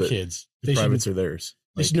need to teach know your kids, the privates are theirs.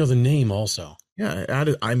 They should know the name also. Yeah,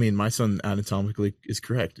 I mean, my son anatomically is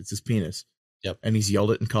correct. It's his penis. Yep, and he's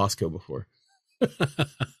yelled it in Costco before.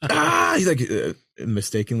 He's like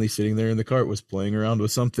mistakenly sitting there in the cart, was playing around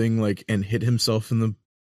with something like, and hit himself in the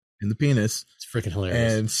penis. It's freaking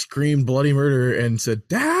hilarious. And screamed bloody murder and said,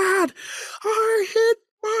 "Dad, I hit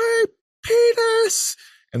my penis."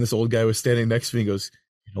 And this old guy was standing next to me and goes,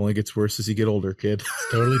 "It only gets worse as you get older, kid."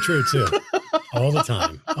 It's totally true too. All the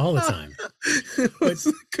time.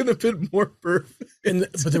 It could have been more perfect.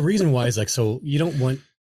 But the reason why is like, so you don't want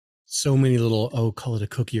so many little, call it a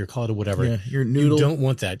cookie or call it a whatever. Yeah, your noodle. You don't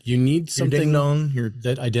want that. You need something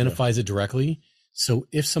that identifies it directly. So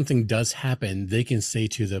if something does happen, they can say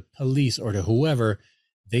to the police or to whoever,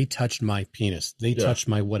 they touched my penis. They touched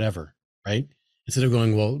my whatever, right? Instead of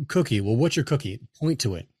going, well, cookie. Well, what's your cookie? Point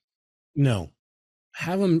to it. No.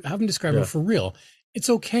 Have them describe it for real. It's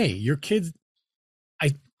okay. Your kids,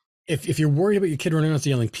 if you're worried about your kid running around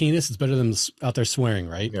yelling penis, it's better than out there swearing,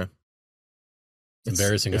 right? Yeah. It's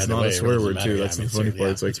embarrassing. It's not a swear word too. That's the funny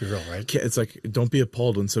part. It's like, real, right? It's like, don't be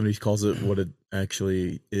appalled when somebody calls it what it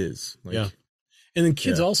actually is. Like, yeah. And then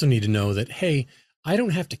kids also need to know that, hey, I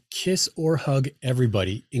don't have to kiss or hug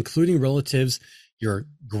everybody, including relatives, your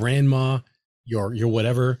grandma, your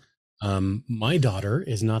whatever. My daughter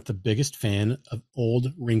is not the biggest fan of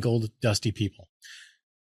old, wrinkled, dusty people.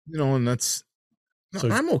 And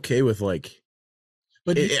I'm okay with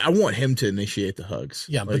but I want him to initiate the hugs.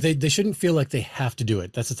 Yeah, but they shouldn't feel like they have to do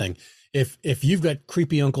it. That's the thing. If you've got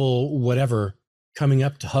creepy uncle whatever coming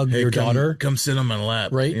up to hug your daughter, come sit on my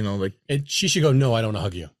lap, right? She should go, no, I don't want to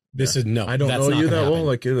hug you. This is no. I don't know you that well.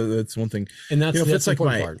 Like, that's one thing. And that's if it's like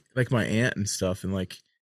my aunt and stuff, and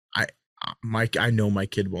I know my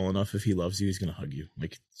kid well enough. If he loves you, he's gonna hug you.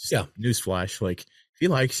 Newsflash. Like, if he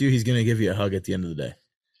likes you, he's gonna give you a hug at the end of the day.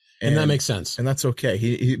 And that makes sense. And that's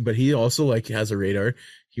okay. But he also has a radar.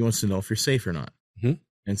 He wants to know if you're safe or not. Mm-hmm.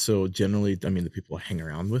 And so generally, I mean, the people I hang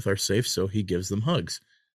around with are safe. So he gives them hugs.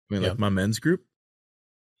 I mean, my men's group,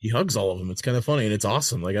 he hugs all of them. It's kind of funny and it's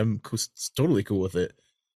awesome. Like, I'm totally cool with it.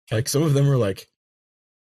 Like, some of them are like,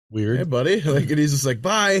 weird, hey buddy. Like, and he's just like,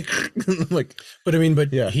 bye.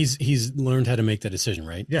 He's learned how to make that decision.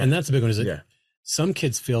 Right. Yeah. And that's a big one. Is that some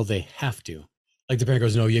kids feel they have to, like the parent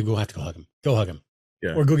goes, no, you have to go hug him. Go hug him.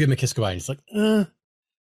 Yeah. Or go give him a kiss goodbye. And it's like,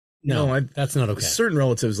 no, that's not okay. Certain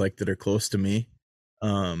relatives that are close to me,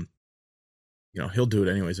 he'll do it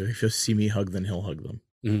anyways. If he'll see me hug, then he'll hug them.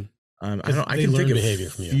 Mm-hmm. I can think of a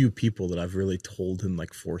few people that I've really told him,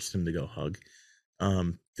 forced him to go hug.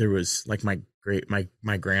 There was my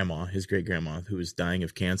grandma, his great grandma, who was dying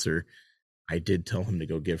of cancer. I did tell him to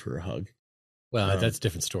go give her a hug. Well, that's a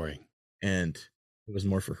different story. And it was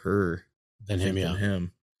more for her than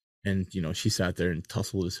him. And, she sat there and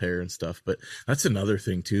tussled his hair and stuff. But that's another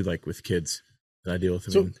thing, too, with kids that I deal with.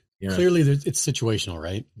 So clearly it's situational,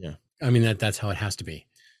 right? Yeah. I mean, that's how it has to be.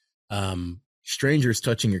 Strangers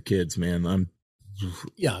touching your kids, man.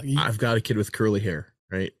 I've got a kid with curly hair,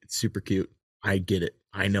 right? It's super cute. I get it.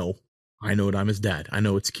 I know it. I'm his dad. I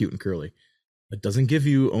know it's cute and curly. It doesn't give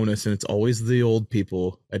you onus, and it's always the old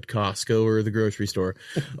people at Costco or the grocery store.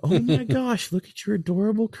 Oh my gosh, look at your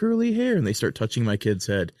adorable curly hair. And they start touching my kid's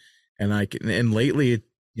head. And lately,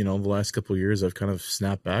 the last couple of years, I've kind of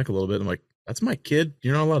snapped back a little bit. I'm like, that's my kid.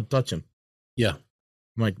 You're not allowed to touch him. Yeah.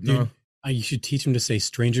 I'm like, no. Dude, you should teach him to say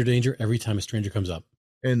stranger danger every time a stranger comes up.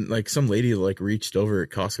 And some lady reached over at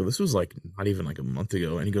Costco. This was not even a month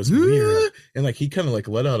ago. And he goes, weird. And he kind of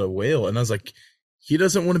let out a wail. And I was like, he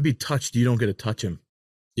doesn't want to be touched. You don't get to touch him.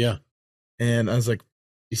 Yeah. And I was like,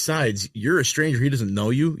 Besides, you're a stranger. He doesn't know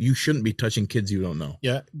you. You shouldn't be touching kids you don't know.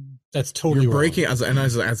 Yeah, that's totally You're breaking. wrong. I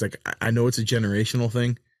was like, I know it's a generational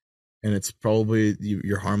thing, and it's probably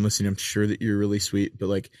you're harmless, and I'm sure that you're really sweet. But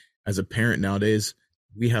like as a parent nowadays,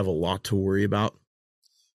 we have a lot to worry about.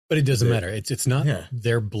 But it doesn't matter. It's not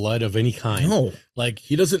their blood of any kind. No, like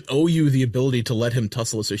he doesn't owe you the ability to let him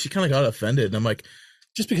tussle. So she kind of got offended, and I'm like,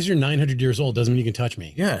 just because you're 900 years old doesn't mean you can touch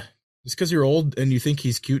me. Yeah, just because you're old and you think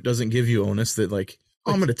he's cute doesn't give you onus that like,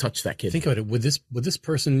 oh, I'm going to touch that kid. Think about it. Would this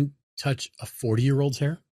person touch a 40-year-old's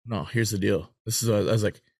hair? No. Here's the deal. I was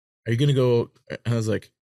like, are you going to go? And I was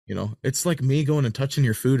like, it's like me going and touching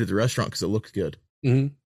your food at the restaurant because it looks good.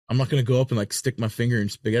 Mm-hmm. I'm not going to go up and like stick my finger in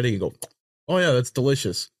spaghetti and go, oh yeah, that's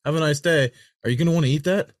delicious. Have a nice day. Are you going to want to eat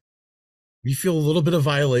that? You feel a little bit of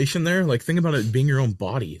violation there. Like think about it being your own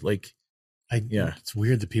body. Like, it's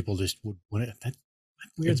weird that people just would want it. That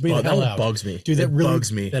weirds me the hell out. Bugs me. Dude, that really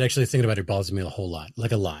bugs me. That actually thinking about it bothers me a whole lot.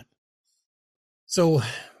 Like a lot. So,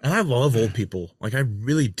 and I love old people. Like I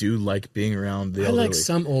really do like being around the elderly. I like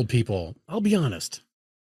some old people. I'll be honest.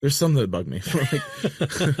 There's some that bug me. Like,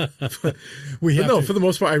 for the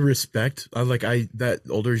most part, I respect. That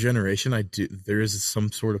older generation. I do. There is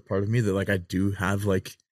some sort of part of me that like I do have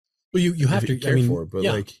like. Well, you have to care for, but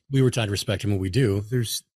like we were taught to respect him, and we do.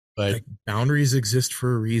 But like, boundaries exist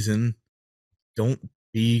for a reason. Don't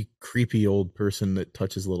be creepy old person that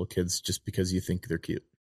touches little kids just because you think they're cute.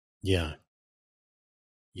 Yeah.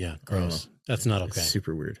 Yeah, gross. That's not okay. It's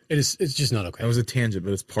super weird. It's just not okay. That was a tangent,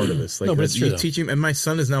 but it's part of this. Like, no, but it's true. You teach him, and my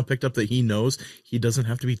son has now picked up that he knows he doesn't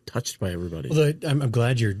have to be touched by everybody. Well, I'm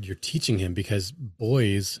glad you're teaching him because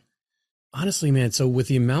boys, honestly, man. So with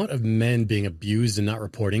the amount of men being abused and not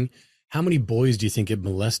reporting, how many boys do you think get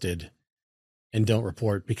molested and don't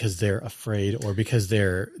report because they're afraid or because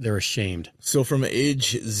they're ashamed? So from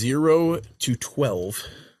age 0 to 12.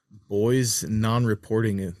 Boys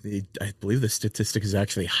non-reporting, I believe the statistic is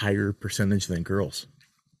actually higher percentage than girls.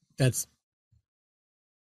 That's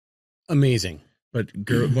amazing. But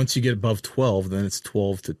once you get above 12, then it's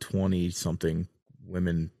 12 to 20 something.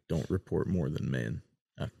 Women don't report more than men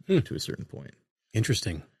to a certain point.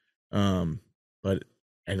 Interesting. But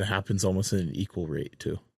it happens almost at an equal rate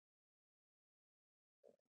too.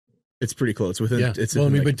 It's pretty close. It's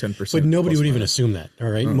 10%. But nobody would even assume that. All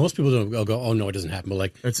right. Most people don't go, oh no, it doesn't happen. But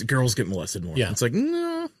like it's girls get molested more. Yeah. It's like,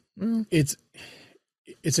 no. It's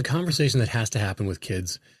a conversation that has to happen with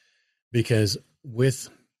kids because with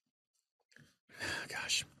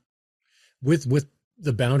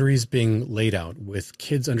the boundaries being laid out, with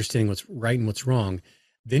kids understanding what's right and what's wrong,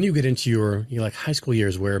 then you get into your like high school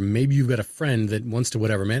years where maybe you've got a friend that wants to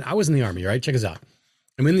whatever. Man, I was in the Army, right? Check us out.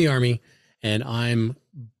 I'm in the Army and I'm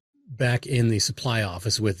back in the supply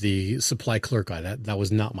office with the supply clerk guy. That was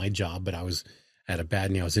not my job, but I was at a bad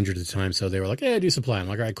knee. I was injured at the time. So they were like, hey, I do supply. I'm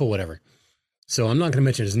like, all right, cool, whatever. So I'm not going to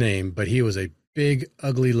mention his name, but he was a big,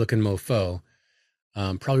 ugly looking mofo,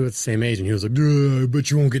 probably with the same age. And he was like, I bet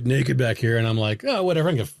you won't get naked back here. And I'm like, oh, whatever.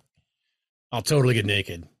 I'll totally get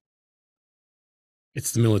naked.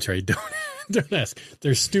 It's the military. Don't ask.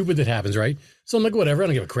 They're stupid. That happens, right? So I'm like, whatever. I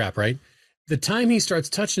don't give a crap, right? The time he starts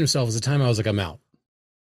touching himself is the time I was like, I'm out.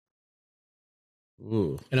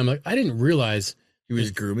 Ooh. And I'm like, I didn't realize he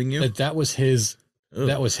was grooming you. That was his. Ooh.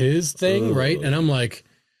 That was his thing, ooh. Right? And I'm like,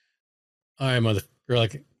 all right, mother. You're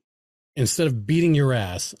like, instead of beating your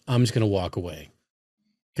ass, I'm just gonna walk away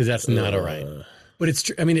because that's not all right. But it's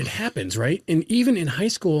true. I mean, it happens, right? And even in high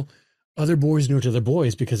school, other boys do it to other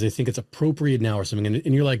boys because they think it's appropriate now or something.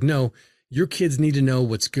 And you're like, no. Your kids need to know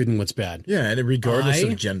what's good and what's bad. Yeah, and regardless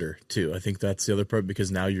of gender, too. I think that's the other part because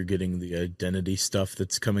now you're getting the identity stuff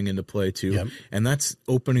that's coming into play, too. Yep. And that's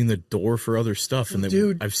opening the door for other stuff. And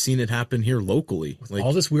dude, I've seen it happen here locally. Like,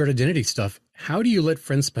 all this weird identity stuff, how do you let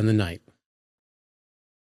friends spend the night?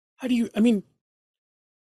 Think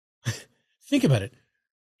about it.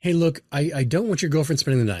 Hey, look, I don't want your girlfriend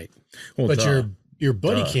spending the night. Well, but your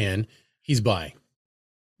buddy can. He's bi.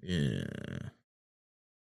 Yeah.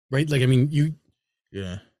 Right? Like, I mean,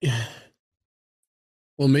 yeah.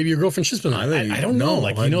 Well, maybe your girlfriend should spend the night. I don't know.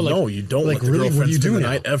 Like, no, you don't like, let the really, girlfriend spend the now?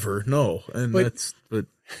 night ever. No. And but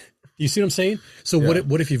you see what I'm saying? So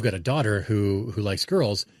what if you've got a daughter who likes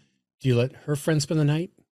girls? Do you let her friend spend the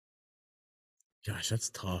night? Gosh, that's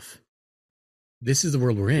tough. This is the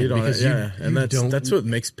world we're in. And that's what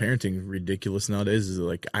makes parenting ridiculous nowadays is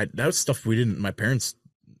like, that was stuff my parents'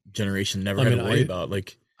 generation never had to worry about.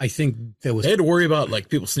 Like, I think they had to worry about like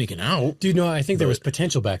people sneaking out. Dude, no, I think there was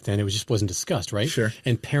potential back then. It just wasn't discussed, right? Sure.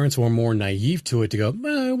 And parents were more naive to it to go,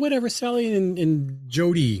 whatever, Sally and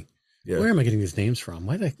Jody Yeah. Where am I getting these names from?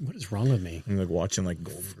 What is wrong with me? I'm like watching like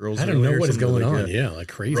Golden Girls. I don't know what is going on. Yeah, like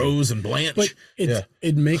crazy. Rose and Blanche. But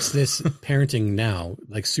it makes this parenting now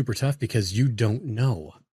like super tough because you don't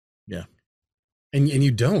know. Yeah. And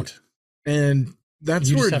you don't. And that's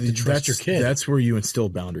you where just have to trust your kid. That's where you instill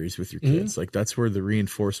boundaries with your kids. Like that's where the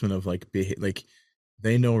reinforcement of like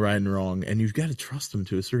they know right and wrong, and you've got to trust them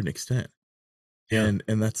to a certain extent. Yeah.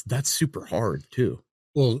 And that's super hard too.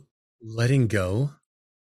 Well, letting go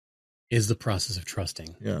is the process of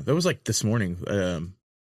trusting. Yeah. That was like this morning.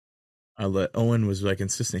 Owen was like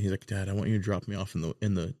insistent. He's like, Dad, I want you to drop me off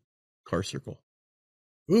in the car circle.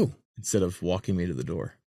 Ooh. Instead of walking me to the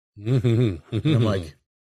door. And I'm like,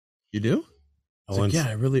 you do? Like, yeah,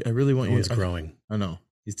 I really want you. Owen's growing. I know.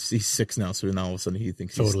 He's 6 now, so now all of a sudden he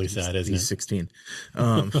thinks totally sad, isn't he's it? 16.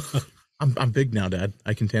 I'm big now, Dad.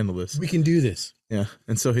 I can handle this. We can do this. Yeah.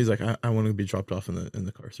 And so he's like, I want to be dropped off in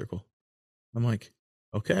the car circle. I'm slow,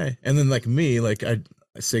 okay. And then like me, like I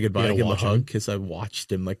say goodbye, give him a hug because I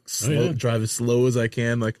watched him like drive as slow as I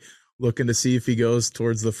can, like looking to see if he goes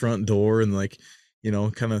towards the front door and like,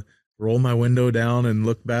 kind of roll my window down and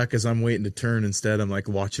look back as I'm waiting to turn. Instead, I'm like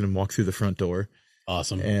watching him walk through the front door.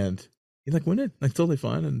 Awesome. And he like went in like totally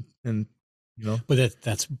fine. And but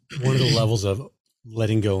that's one of the levels of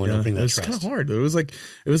letting go and opening that trust. It's kind of hard. It was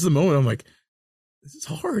the moment I'm like, this is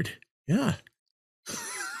hard. Yeah.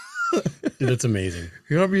 Dude, that's amazing.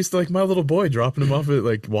 I'm used to like my little boy dropping him off at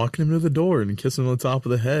like walking him to the door and kissing him on the top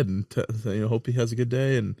of the head and hope he has a good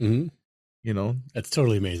day and that's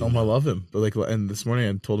totally amazing. Tell him I love him, but like, and this morning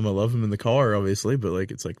I told him I love him in the car, obviously, but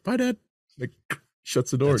like it's like bye, Dad. Like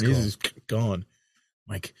shuts the door and he's just gone.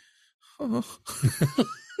 I'm like, oh.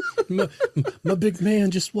 my big man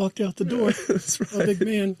just walked out the door. That's right. My big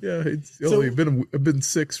man. Yeah, it's only been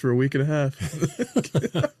 6 for a week and a half.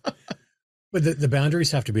 But the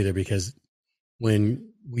boundaries have to be there because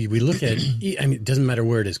when we look at, I mean, it doesn't matter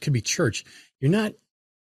where it is. It could be church. Not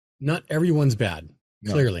everyone's bad.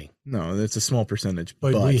 Clearly. No, it's a small percentage.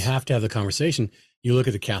 But we have to have the conversation. You look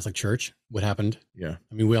at the Catholic Church, what happened? Yeah.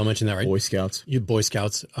 I mean, we all mentioned that, right? Boy Scouts. You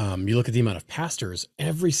look at the amount of pastors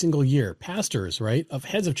every single year, right? Of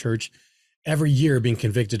heads of church every year being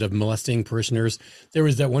convicted of molesting parishioners. There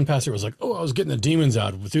was that one pastor who was like, oh, I was getting the demons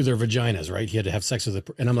out through their vaginas, right? He had to have sex with it.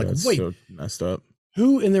 And I'm like, wait, so messed up.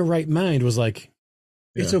 Who in their right mind was like,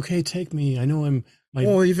 it's okay, take me. I know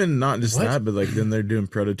well, even not just that, but like then they're doing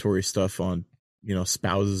predatory stuff on,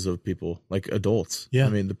 spouses of people, like adults. Yeah. I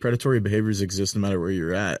mean, the predatory behaviors exist no matter where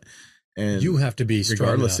you're at. And you have to be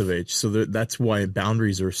regardless of age. So that's why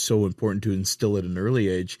boundaries are so important to instill at an early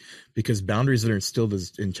age, because boundaries that are instilled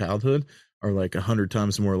in childhood are like 100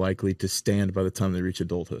 times more likely to stand by the time they reach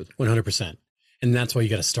adulthood. 100%. And that's why you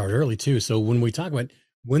got to start early too. So when we talk about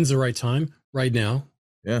when's the right time, right now.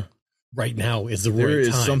 Yeah. Right now is the right time. There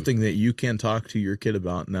is something that you can talk to your kid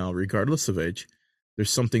about now, regardless of age. There's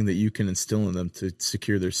something that you can instill in them to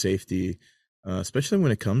secure their safety, especially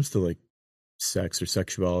when it comes to like sex or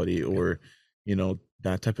sexuality or,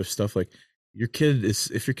 that type of stuff. Like if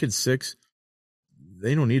your kid's 6,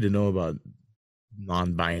 they don't need to know about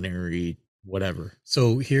non-binary, whatever.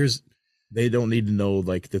 So they don't need to know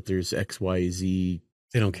like that there's X, Y, Z.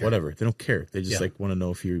 They don't care. Whatever. They don't care. They just like want to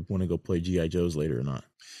know if you want to go play G.I. Joes later or not.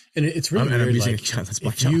 And it's really weird. I'm using that's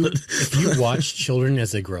my childhood. If you watch children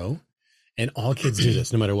as they grow, and all kids do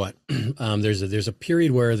this, no matter what, there's a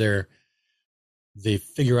period where they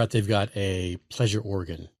figure out they've got a pleasure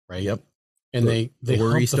organ, right? Yep. And they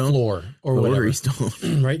hump the floor or whatever. Worry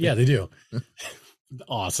stone. Right? Yeah, they do.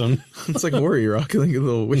 Awesome. It's like Worry Rock, like a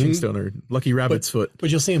little wishing stone or Lucky Rabbit's foot. But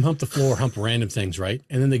you'll see them hump the floor, hump random things, right?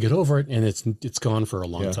 And then they get over it, and it's gone for a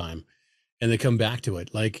long time, and they come back to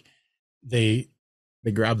it. Like they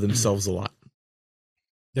grab themselves a lot.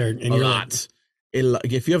 A lot.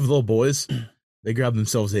 If you have little boys, they grab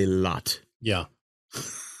themselves a lot. Yeah.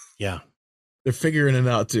 Yeah. They're figuring it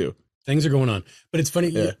out too. Things are going on, but it's funny.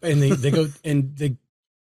 Yeah. And they go and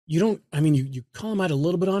you don't, I mean, you call them out a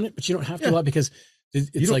little bit on it, but you don't have to a lot because it's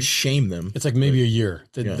you don't like shame them. It's like maybe a year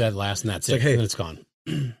that lasts and that's it. Like, hey, and then it's gone.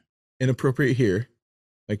 Inappropriate here.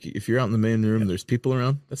 Like if you're out in the main room, there's people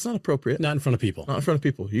around. That's not appropriate. Not in front of people. Not in front of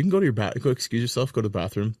people. You can go to go excuse yourself, go to the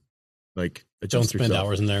bathroom. Like don't spend yourself.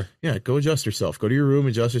 Hours in there. Yeah, go adjust yourself. Go to your room,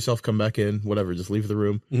 adjust yourself, come back in, whatever. Just leave the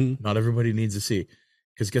room. Mm-hmm. Not everybody needs to see.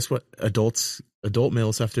 Because guess what? Adult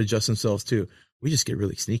males have to adjust themselves too. We just get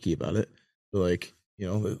really sneaky about it. But like,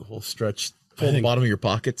 the whole stretch, pull the bottom of your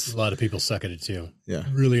pockets. A lot of people suck at it too. Yeah.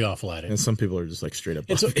 Really awful at it. And some people are just like straight up.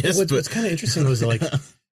 What's kind of interesting was like,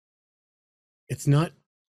 it's not,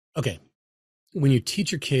 okay. When you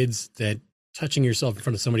teach your kids that touching yourself in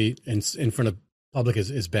front of somebody in front of public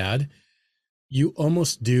is bad, you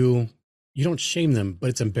almost do, you don't shame them, but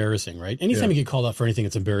it's embarrassing, right? Anytime you get called out for anything,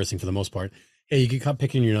 it's embarrassing for the most part. Hey, you get caught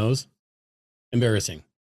picking your nose. Embarrassing.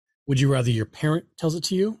 Would you rather your parent tells it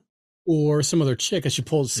to you or some other chick as she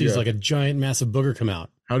sees like a giant, massive booger come out?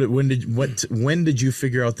 When did you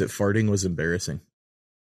figure out that farting was embarrassing?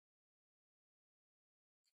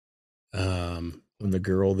 When the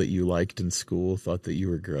girl that you liked in school thought that you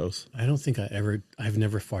were gross. I don't think I've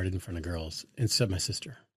never farted in front of girls except my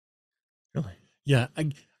sister. Really? Yeah.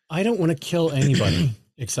 I don't want to kill anybody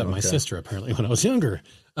except my sister, apparently, when I was younger.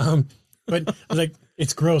 But I was like,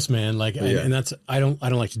 it's gross, man. Like, and that's, I don't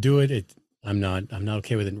like to do it. I'm not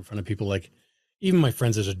okay with it in front of people. Like even my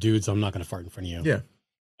friends that are dudes, I'm not going to fart in front of you. Yeah.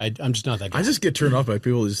 I'm just not that guy. I just get turned off by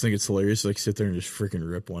people who just think it's hilarious to like sit there and just freaking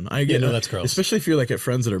rip one. That's gross. Especially if you're like at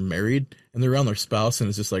friends that are married and they're around their spouse and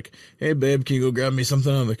it's just like, hey babe, can you go grab me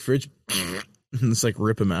something out of the fridge? And it's like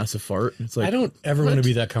rip a massive fart. It's like, I don't ever want to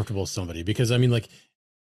be that comfortable with somebody because I mean like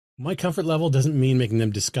my comfort level doesn't mean making them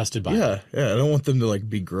disgusted by me. Yeah. I don't want them to like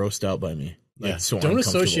be grossed out by me. Like, so don't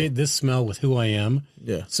associate this smell with who I am.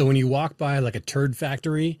 Yeah. So when you walk by like a turd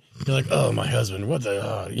factory, you're like, oh, my husband, what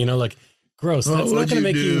the, like gross. That's not going to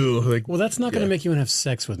make you, like, well, that's not going to make you want to have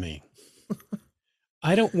sex with me.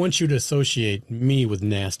 I don't want you to associate me with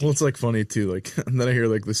nasty. Well, it's like funny too. Like, and then I hear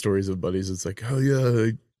like the stories of buddies. It's like, oh yeah,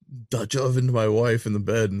 I Dutch ovened my wife in the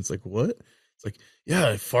bed. And it's like, what? It's like, yeah,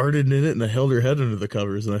 I farted in it and I held her head under the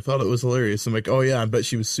covers and I thought it was hilarious. I'm like, oh yeah, I bet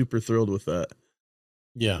she was super thrilled with that.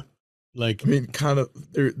 Yeah. Like, I mean, kind of,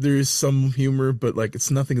 there is some humor, but like,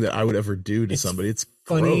 it's nothing that I would ever do to somebody. It's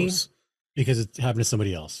funny gross because it happened to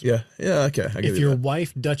somebody else. Yeah. Yeah. Okay. If your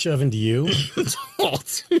wife Dutch ovened you, because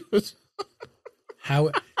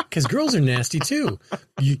girls are nasty too.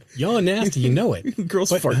 Y'all are nasty. You know it.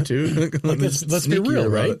 Girls fart too. Like, let's be real,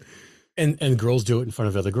 right? And girls do it in front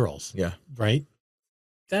of other girls. Yeah. Right.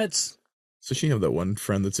 That's. So she have that one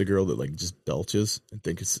friend that's a girl that like just belches and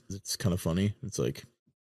think it's kind of funny. It's like,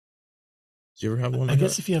 did you ever have one? I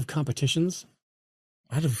guess if you have competitions.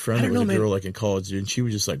 I had a friend that was a girl like in college, and she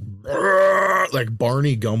was just like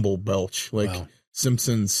Barney Gumble belch, like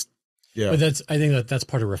Simpsons. Yeah, but I think that's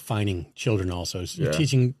part of refining children. Also,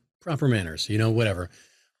 teaching proper manners. Whatever.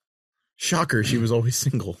 Shocker, she was always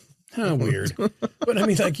single. How weird. But I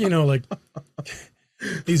mean, like like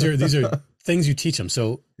these are things you teach them.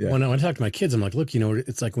 So when I talk to my kids, I'm like, look,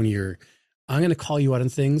 it's like when I'm going to call you out on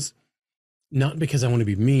things. Not because I want to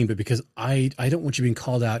be mean, but because I don't want you being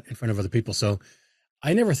called out in front of other people. So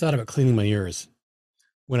I never thought about cleaning my ears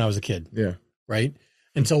when I was a kid. Yeah. Right.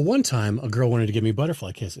 Until one time a girl wanted to give me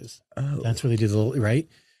butterfly kisses. Oh. That's where they did the little, right.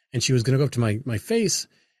 And she was going to go up to my face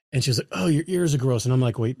and she was like, oh, your ears are gross. And I'm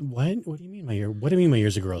like, wait, what? What do you mean my ear? What do you mean my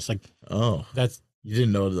ears are gross? Like, oh, you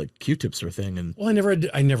didn't know like Q-tips were a thing. And well,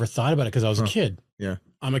 I never thought about it because I was a kid. Yeah.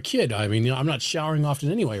 I'm a kid. I mean, I'm not showering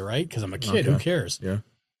often anyway. Right. Because I'm a kid. Who cares? Yeah.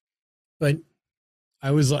 But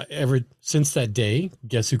I was like, ever since that day,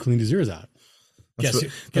 guess who cleaned his ears out? Guess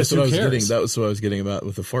who cares? That was what I was getting about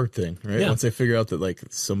with the fart thing, right? Yeah. Once I figure out that like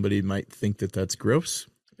somebody might think that that's gross.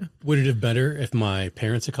 Yeah. Would it have been better if my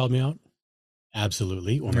parents had called me out?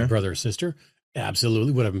 Absolutely. Or my brother or sister?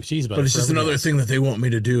 Absolutely. Would have been cheese about it. But it's just another thing that they want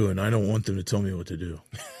me to do, and I don't want them to tell me what to do.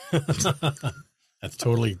 That's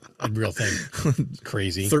totally a real thing.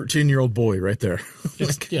 Crazy. 13-year-old boy right there.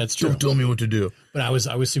 Yeah, it's true. Don't tell me what to do. But I was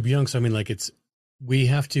super young, so I mean, like we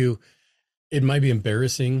have to. It might be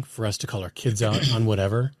embarrassing for us to call our kids out on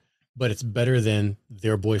whatever, but it's better than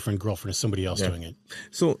their boyfriend, girlfriend, or somebody else doing it.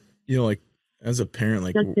 So like as a parent,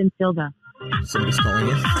 like Justin Silva, somebody's calling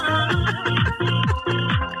you.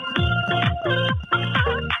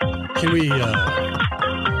 Can we?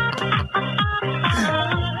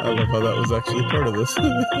 I love how that was actually part of this.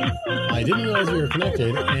 I didn't realize we were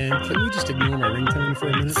connected, and can we just ignore my ringtone for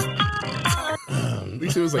a minute? At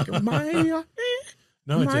least it was like Maya.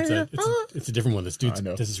 No, it's a different one. This dude,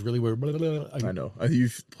 this is really weird. Blah, blah, blah. I know.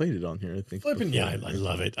 You've played it on here, I think. Yeah, I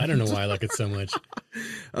love it. I don't know why I like it so much.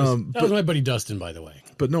 That was my buddy Dustin, by the way.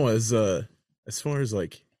 But no, as far as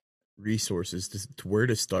like resources to where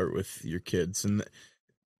to start with your kids, and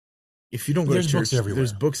if you don't go to church,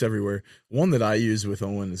 there's books everywhere. One that I use with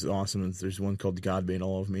Owen is awesome. And there's one called God Made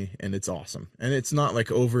All of Me, and it's awesome. And it's not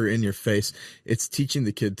like over in your face. It's teaching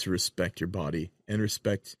the kid to respect your body and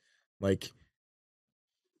respect like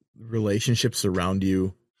relationships around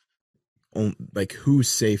you, like who's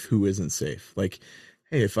safe, who isn't safe. Like,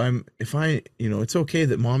 hey, if I it's okay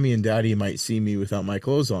that mommy and daddy might see me without my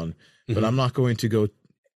clothes on, but I'm not going to go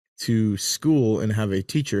to school and have a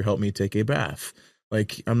teacher help me take a bath.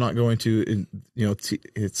 Like, I'm not going to, Well,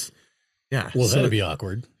 that'd be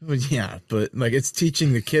awkward. Yeah, but like it's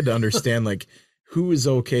teaching the kid to understand like who is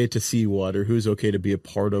okay to see what, or who's okay to be a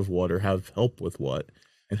part of what, or have help with what,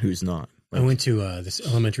 and who's not. Like, I went to this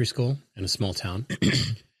elementary school in a small town,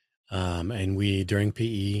 and we, during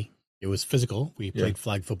PE, it was physical. We played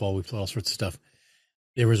flag football. We played all sorts of stuff.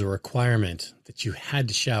 There was a requirement that you had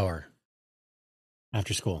to shower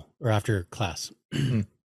after school or after class. And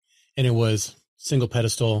it was single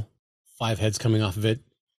pedestal, 5 heads coming off of it,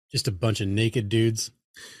 just a bunch of naked dudes.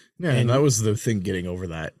 Yeah, and that was the thing, getting over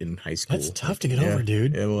that in high school. That's tough to get over,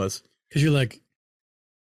 dude. It was. Because you're like,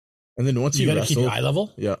 and then once you got to keep your eye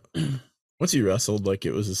level. Yeah. Once you wrestled, like,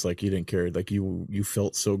 it was just like, you didn't care. Like, you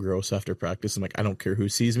felt so gross after practice. I'm like, I don't care who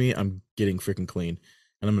sees me. I'm getting freaking clean.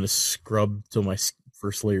 And I'm going to scrub till my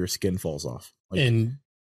first layer of skin falls off. Like, and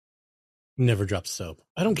never drop soap.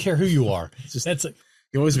 I don't care who you are. Just, that's like,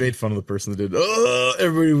 you always made fun of the person that did, oh,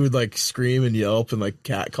 everybody would like scream and yelp and like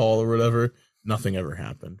cat call or whatever. Nothing ever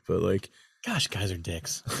happened. But like, gosh, guys are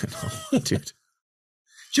dicks. No, dude.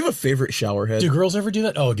 Do you have a favorite shower head? Do girls ever do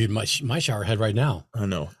that? Oh, dude, my shower head right now. I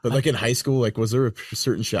know. But like in high school, like, was there a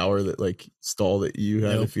certain shower that like stall that you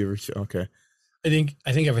had? Nope. If you ever, okay. I think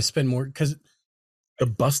if I spent more, because the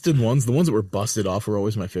busted ones, the ones that were busted off were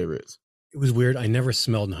always my favorites. It was weird. I never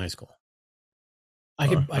smelled in high school.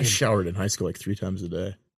 I showered in high school like 3 times a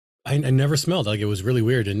day. I never smelled. Like, it was really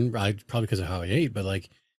weird. And probably because of how I ate, but like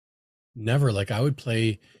never, like, I would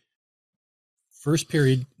play first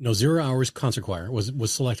period, 0 hours concert choir, was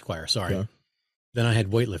select choir. Sorry. Yeah. Then I had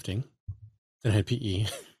weightlifting. Then I had PE.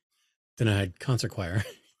 Then I had concert choir.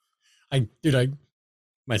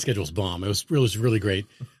 My schedule was bomb. It was really great.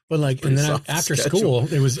 But like, and then after school,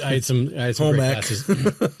 I had some great classes.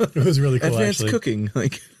 It was really cool. Advanced cooking,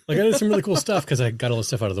 like I did some really cool stuff because I got all the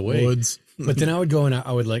stuff out of the way. Woods. But then I would go and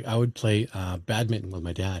I would play badminton with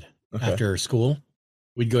my dad after school.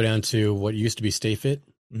 We'd go down to what used to be Stay Fit,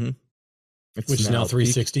 which is now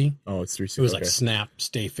 360. Peak? Oh, it's 360. It was like Snap,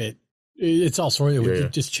 Stay Fit. It's all sort of,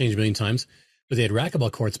 it just changed a million times. But they had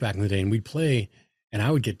racquetball courts back in the day, and we'd play, and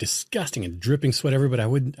I would get disgusting and dripping sweat everywhere,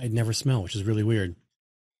 but I'd never smell, which is really weird.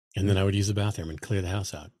 And then I would use the bathroom and clear the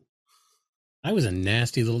house out. I was a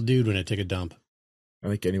nasty little dude when I took a dump. I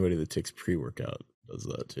think anybody that takes pre-workout does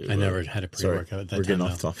that too. I never had a pre-workout at that time. We're getting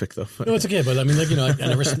off topic though. No, it's okay. But I mean, like,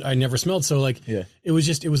 I never smelled. So like, it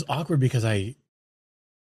was awkward because it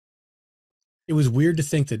was weird to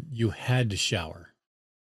think that you had to shower.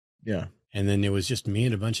 Yeah. And then it was just me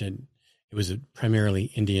and it was a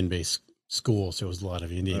primarily Indian-based school. So it was a lot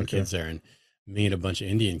of Indian kids there, and me and a bunch of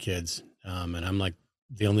Indian kids. And I'm like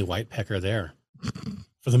the only white pecker there.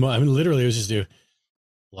 Literally it was just a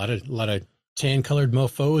lot of tan colored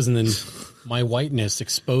mofos, and then my whiteness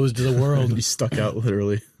exposed to the world. You stuck out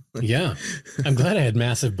literally. Yeah. I'm glad I had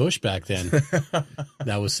massive bush back then.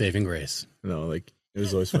 That was saving grace. No, like, it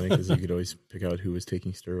was always funny because you could always pick out who was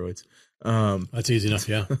taking steroids. That's easy enough.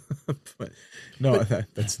 Yeah.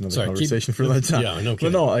 That's another conversation for another time. Yeah, no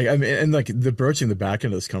kidding. But no, like, I mean, and like broaching the back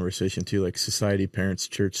end of this conversation too, like society, parents,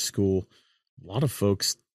 church, school, a lot of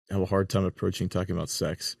folks have a hard time approaching talking about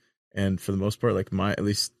sex. And for the most part, like at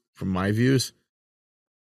least from my views,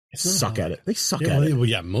 suck at it. They suck at it. Well,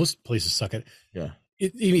 yeah, most places suck at it. Yeah.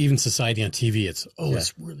 Even society on TV, it's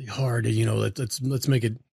really hard. Let's make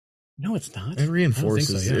it. No, it's not. It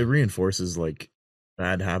reinforces like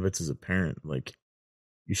bad habits as a parent. Like,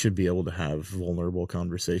 you should be able to have vulnerable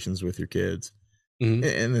conversations with your kids. Mm-hmm.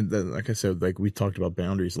 And then, like I said, like we talked about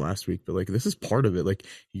boundaries last week, but like this is part of it. Like,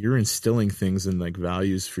 you're instilling things and like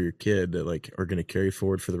values for your kid that like are going to carry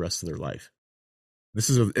forward for the rest of their life. This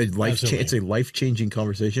is it's a life-changing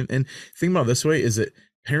conversation. And think about it this way, is that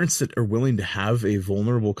parents that are willing to have a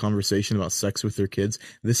vulnerable conversation about sex with their kids,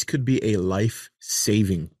 this could be a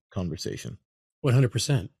life-saving conversation.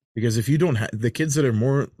 100%. Because if you don't have the kids that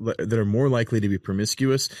are more likely to be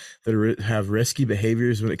promiscuous, that have risky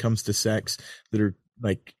behaviors when it comes to sex, that are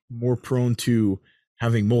like more prone to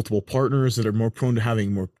having multiple partners, that are more prone to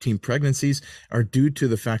having more teen pregnancies, are due to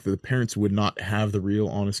the fact that the parents would not have the real,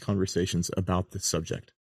 honest conversations about the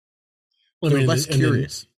subject. Well, they're less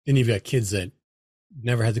curious. Then you've got kids that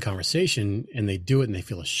never had the conversation, and they do it and they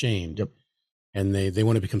feel ashamed. Yep. And they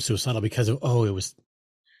want to become suicidal because of, it was.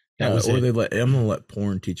 I'm going to let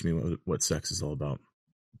porn teach me what sex is all about.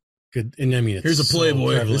 Good. And I mean, here's a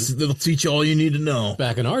Playboy. That'll teach you all you need to know.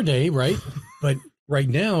 Back in our day, right? But right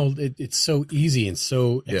now, it's so easy and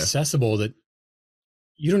so accessible that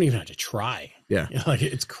you don't even have to try. Yeah. Like,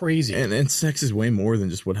 it's crazy. And sex is way more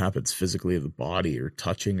than just what happens physically to the body or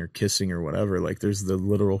touching or kissing or whatever. Like, there's the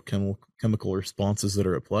literal chemical responses that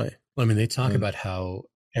are at play. Well, I mean, they talk about how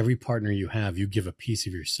every partner you have, you give a piece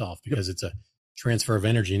of yourself because it's a transfer of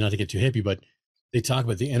energy, not to get too hippie, but they talk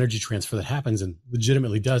about the energy transfer that happens and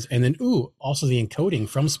legitimately does. And then, also the encoding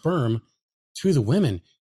from sperm to the women,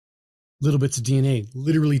 little bits of DNA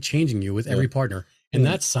literally changing you with every partner. And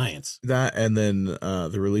that's science. That, and then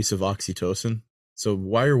the release of oxytocin. So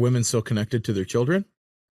why are women so connected to their children?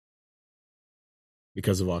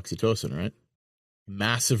 Because of oxytocin, right?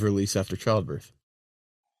 Massive release after childbirth.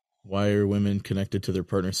 Why are women connected to their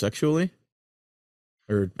partner sexually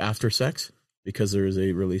or after sex? Because there is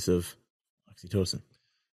a release of oxytocin.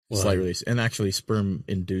 Slight release. And actually sperm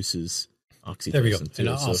induces oxytocin. There we go. Too, and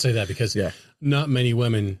I'll say that because not many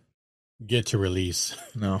women get to release.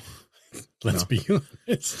 No. Let's be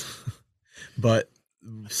honest. But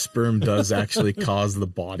sperm does actually cause the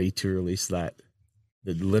body to release that.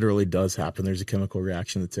 It literally does happen. There's a chemical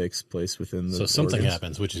reaction that takes place within the something organs.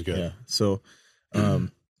 happens, which is good. Yeah. So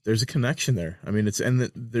there's a connection there. I mean,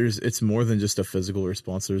 it's more than just a physical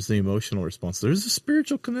response. There's the emotional response. There's a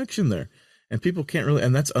spiritual connection there. And people can't really,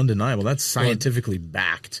 and that's undeniable. That's scientifically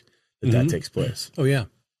backed that takes place. Oh, yeah.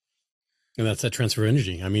 And that's that transfer of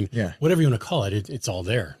energy. I mean, whatever you want to call it, it's all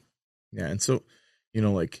there. Yeah. And so,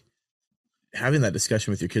 like having that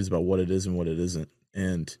discussion with your kids about what it is and what it isn't.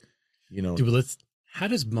 And, Dude, how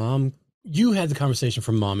does you had the conversation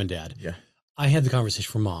from mom and dad. Yeah. I had the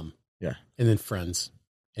conversation from mom. Yeah. And then friends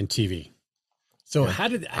and TV. So I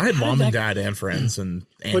had mom and dad and friends and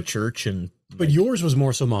church but yours was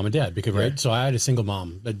more so mom and dad because, right. So I had a single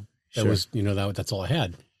mom that was, that's all I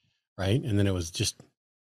had. Right. And then it was just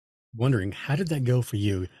wondering, how did that go for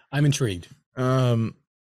you? I'm intrigued.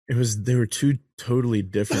 They were two totally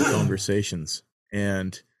different conversations.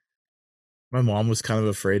 And my mom was kind of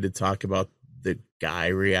afraid to talk about the guy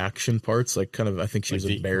reaction parts. Like I think she was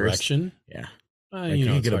embarrassed. Erection? Yeah.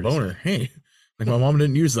 You get a boner. Hey, like my mom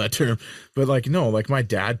didn't use that term, but my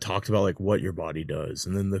dad talked about what your body does.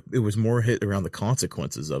 And then it was more hit around the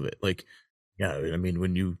consequences of it. I mean,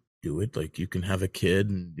 when you do it, you can have a kid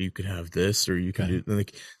and you could have this, or you can do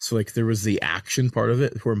there was the action part of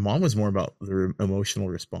it where mom was more about the emotional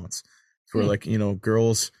response where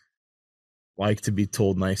girls like to be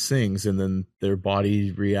told nice things and then their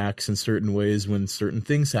body reacts in certain ways when certain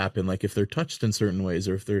things happen, like if they're touched in certain ways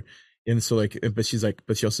or if they're but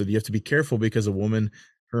she also said you have to be careful because a woman,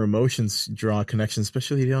 her emotions draw connections,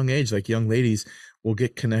 especially at a young age. Like young ladies will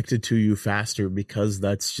get connected to you faster because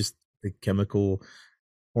that's just the chemical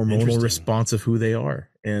hormonal response of who they are.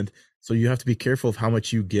 And so you have to be careful of how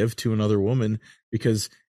much you give to another woman, because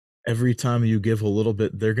every time you give a little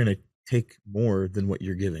bit, they're going to take more than what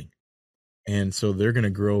you're giving. And so they're going to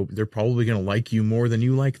grow. They're probably going to like you more than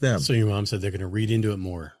you like them. So your mom said they're going to read into it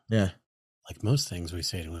more. Yeah. Like most things we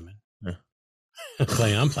say to women. Yeah.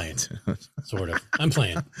 I'm playing. Sort of. I'm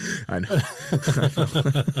playing. I know.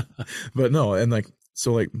 But no. And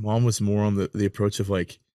mom was more on the approach of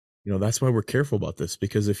that's why we're careful about this,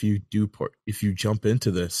 because if you jump into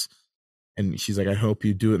this, and she's like, I hope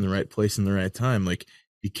you do it in the right place in the right time.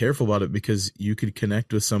 Be careful about it, because you could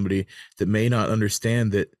connect with somebody that may not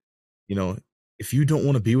understand that, if you don't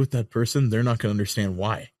want to be with that person, they're not going to understand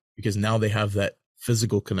why, because now they have that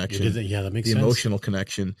physical connection. Yeah, that makes sense. The emotional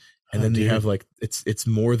connection. And then you have it's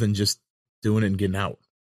more than just doing it and getting out.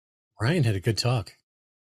 Ryan had a good talk.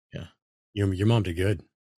 Yeah. Your mom did good.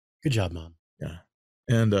 Good job, mom. Yeah.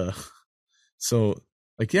 And so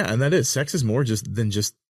and that is, sex is more than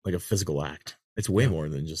just a physical act. It's way more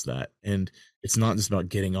than just that. And it's not just about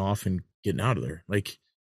getting off and getting out of there.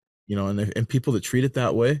 And people that treat it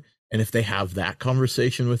that way, and if they have that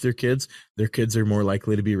conversation with their kids are more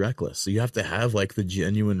likely to be reckless. So you have to have the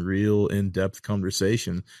genuine, real, in-depth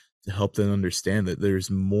conversation to help them understand that there's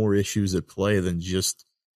more issues at play than just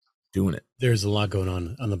doing it. There's a lot going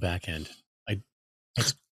on the back end.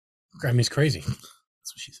 It's crazy.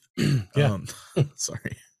 That's what she said. Yeah.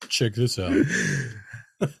 Sorry. Check this out.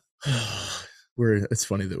 It's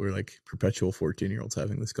funny that we're perpetual 14-year-olds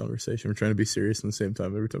having this conversation. We're trying to be serious at the same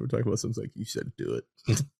time. Every time we talk about something, it's you said do it.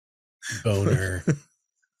 Boner.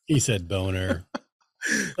 He said boner.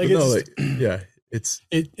 But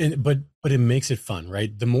it makes it fun,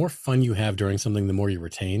 right? The more fun you have during something, the more you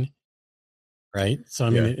retain. Right. So,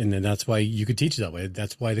 and then that's why you could teach it that way.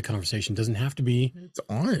 That's why the conversation doesn't have to be. It's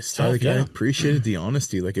honest. I appreciated the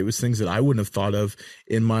honesty. It was things that I wouldn't have thought of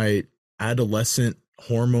in my adolescent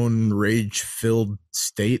hormone rage filled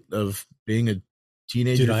state of being a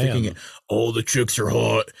teenager. Thinking, the chicks are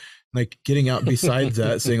hot. Getting out besides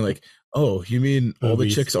that, saying oh, you mean all the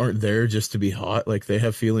chicks aren't there just to be hot? They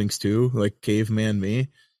have feelings too, caveman me.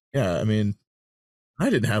 Yeah. I mean, I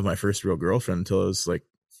didn't have my first real girlfriend until I was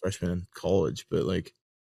freshman in college, but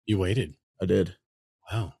you waited. I did.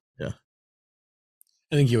 Wow. Yeah.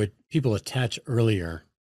 I think people attach earlier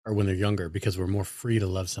or when they're younger because we're more free to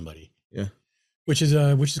love somebody. Yeah. Which is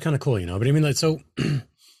kind of cool, you know. But I mean, like, so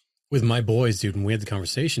with my boys, dude, when we had the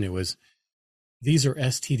conversation, it was, these are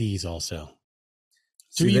STDs also.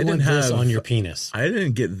 Do you want this on your penis? I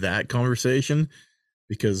didn't get that conversation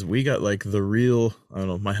because we got like the real, I don't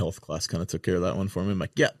know, my health class kind of took care of that one for me. I'm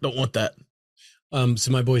like, yeah, don't want that.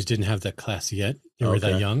 So my boys didn't have that class yet. They were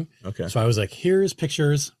that young. Okay. So I was like, here's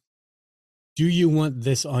pictures. Do you want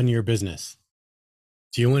this on your business?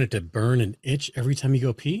 Do you want it to burn and itch every time you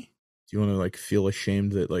go pee? Do you want to like feel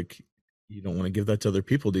ashamed that like you don't want to give that to other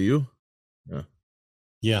people? Do you? Yeah.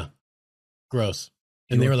 Yeah. Gross.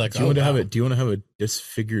 And they were like, do you want to have a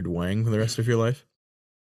disfigured wang for the rest of your life?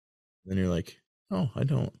 And then you're like, oh, I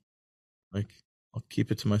don't. Like, I'll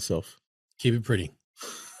keep it to myself. Keep it pretty.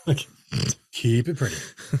 Keep it pretty.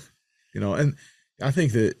 You know, and I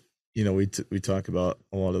think that, you know, we talk about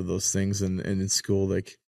a lot of those things and in school,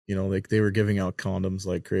 like, you know, like they were giving out condoms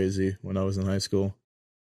like crazy when I was in high school.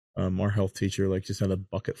 Our health teacher like just had a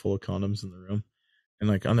bucket full of condoms in the room, and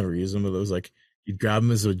like I never used them, but it was like you'd grab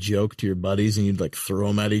them as a joke to your buddies and you'd like throw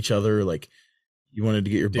them at each other. Like you wanted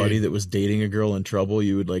to get your buddy that was dating a girl in trouble,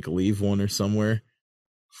 you would like leave one or somewhere.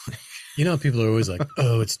 You know, people are always like,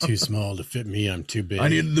 oh, it's too small to fit me. I'm too big. I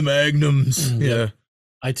needed the magnums. Yeah.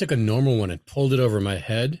 I took a normal one and pulled it over my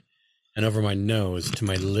head and over my nose to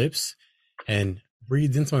my lips and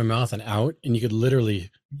breathed into my mouth and out. And you could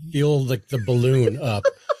literally feel like the balloon up.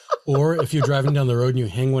 Or if you're driving down the road and you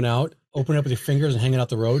hang one out, open it up with your fingers and hang it out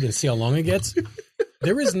the road and see how long it gets.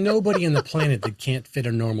 There is nobody on the planet that can't fit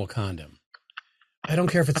a normal condom. I don't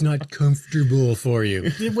care if it's not comfortable for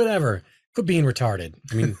you. Whatever. Quit being retarded.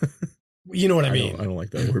 I mean, you know what I mean. I don't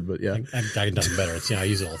like that word, but yeah. I got nothing better. It's, I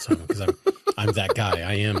use it all the time because I'm that guy.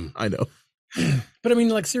 I am. I know. But I mean,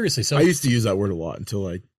 like, seriously. So I used to use that word a lot until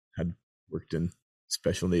I had worked in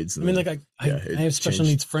special needs. I mean, like I have special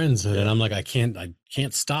needs friends and I'm like, I can't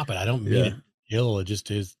stop it. I don't mean it ill. It just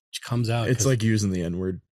is. It comes out. It's like using the N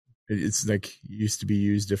word. It's like used to be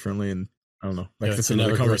used differently. And I don't know. Like that's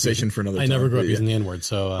another conversation for another time. I never grew up using the N word.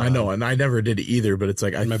 So I know. And I never did either, but it's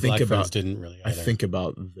like, I think about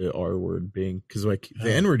the R word being, cause like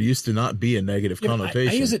the N word used to not be a negative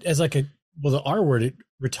connotation. I use it as like the R word,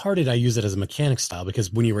 retarded. I use it as a mechanic style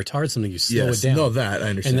because when you retard something, you slow it down. No, that I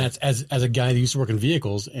understand. And that's as a guy that used to work in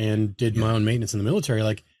vehicles and did my own maintenance in the military.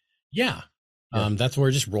 Like, that's where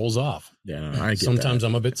it just rolls off. Yeah, I get Sometimes that.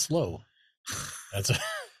 I'm a bit slow.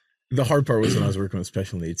 The hard part was when I was working with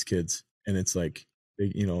special needs kids, and it's like,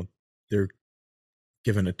 they're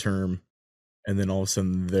given a term, and then all of a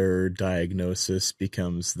sudden their diagnosis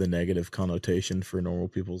becomes the negative connotation for normal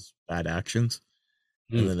people's bad actions.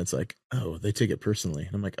 And then it's like, oh, they take it personally.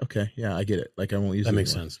 And I'm like, okay, yeah, I get it. Like, I won't use it. That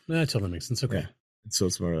makes sense. That totally makes sense. Okay. Yeah. And so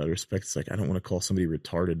it's more out of respect. It's like, I don't want to call somebody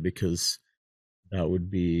retarded because that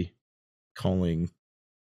would be calling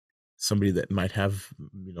somebody that might have,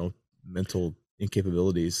 mental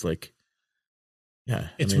incapabilities. Like, yeah.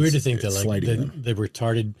 It's weird to think that like the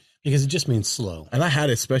retarded, because it just means slow. And I had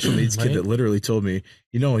a special needs kid that literally told me,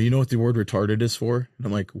 you know what the word retarded is for? And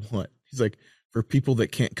I'm like, what? He's like, for people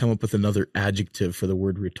that can't come up with another adjective for the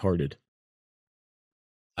word retarded.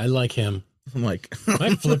 I like him. I'm like,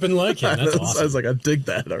 I flipping like him. That's awesome. I was like, I dig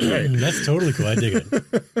that. All right. That's totally cool. I dig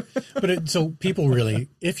it. But so people really,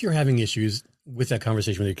 if you're having issues with that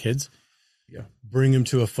conversation with your kids, bring them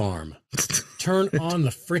to a farm. Turn on the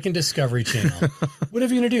freaking Discovery Channel.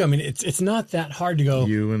 Whatever you're going to do. I mean, it's not that hard to go.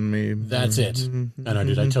 You and me. That's it. I know,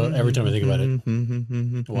 dude. I tell every time I think about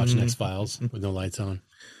it. Watching X-Files with no lights on.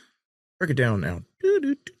 Break it down now.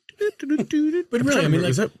 But really, I mean,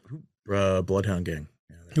 like, is that Bloodhound Gang?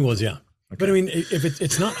 It was, yeah. Okay. But I mean, if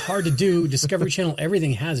it's not hard to do, Discovery Channel,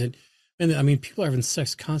 everything has it. And I mean, people are having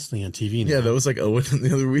sex constantly on TV now. Yeah, that was like Owen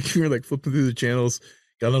the other week. We were like flipping through the channels,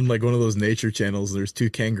 got on like one of those nature channels. There's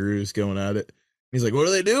two kangaroos going at it. He's like, "What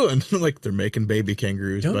are they doing?" I'm like, "They're making baby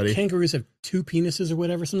kangaroos, Don't buddy." Kangaroos have two penises or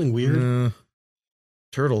whatever? Something weird.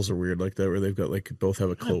 Turtles are weird like that, where they've got like both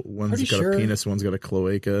have one's got a penis, one's got a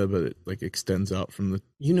cloaca, but it like extends out from the.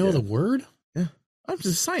 You know the word? Yeah, I'm just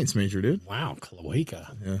a science major, dude. Wow,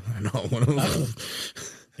 cloaca. Yeah, I know. One of them.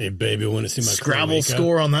 Hey, baby, want to see my Scrabble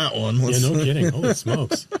score on that one? Yeah, no kidding. Holy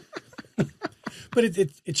smokes! But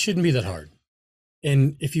it shouldn't be that hard.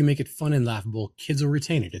 And if you make it fun and laughable, kids will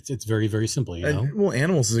retain it. It's very, very simple, you know? Well,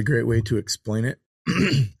 animals is a great way to explain it.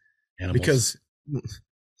 Because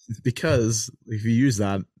if you use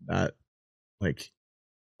that like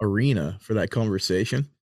arena for that conversation,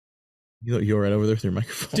 you're right over there with your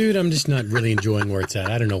microphone. Dude, I'm just not really enjoying where it's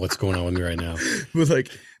at. I don't know what's going on with me right now. But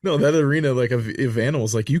like, no, that arena like of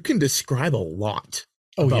animals, like you can describe a lot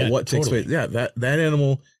about what takes place. Yeah, that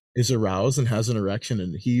animal is aroused and has an erection,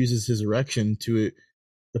 and he uses his erection to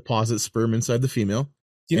deposit sperm inside the female.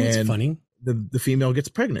 You know what's funny? The female gets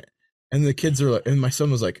pregnant, and the kids are like, and my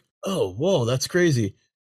son was like, "Oh, whoa, that's crazy."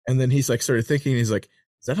 And then he's like, started thinking, he's like,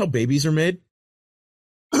 "Is that how babies are made?"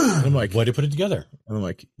 And I'm like, "Why do you put it together?" And I'm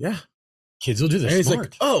like, "Yeah, kids will do this." And he's smart.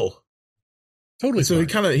 like, "Oh, totally." So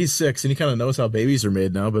smart. He's 6 and he kind of knows how babies are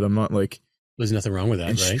made now, but I'm not like, there's nothing wrong with that,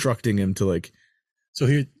 instructing him to like.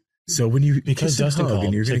 So when you because Dustin called,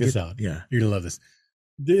 and you're check this out. Yeah, you're gonna love this.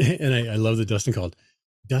 And I love that Dustin called.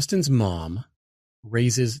 Dustin's mom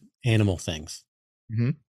raises animal things,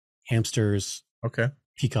 hamsters,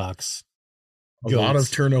 peacocks. A lot of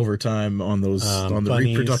turnover time on those on the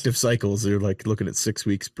bunnies. Reproductive cycles. They're like looking at 6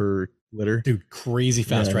 weeks per litter. Dude, crazy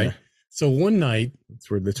fast, right? So one night, that's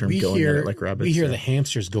where the term going at it, like rabbits. We hear the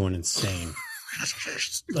hamsters going insane,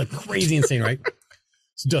 like crazy insane, right?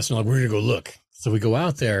 So Dustin, like, we're gonna go look. So we go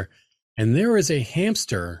out there, and there is a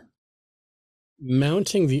hamster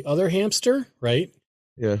mounting the other hamster, right?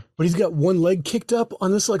 Yeah. But he's got one leg kicked up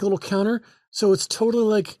on this like little counter, so it's totally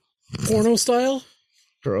like porno style.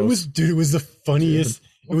 Gross. It was the funniest.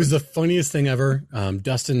 Dude. It was the funniest thing ever.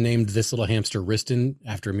 Dustin named this little hamster Riston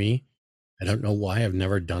after me. I don't know why. I've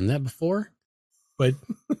never done that before, but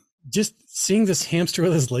just seeing this hamster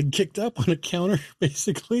with his leg kicked up on a counter,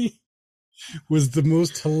 basically, was the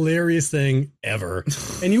most hilarious thing ever.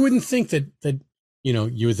 And you wouldn't think that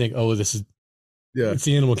you would think, oh, this is it's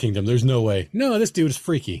the animal kingdom. There's no way. No, this dude is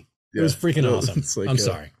freaky. It was freaking awesome. Like, I'm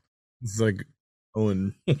sorry. It's like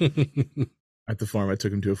Owen at the farm. I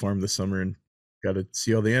took him to a farm this summer and got to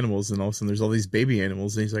see all the animals, and all of a sudden there's all these baby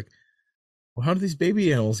animals, and he's like, well, how do these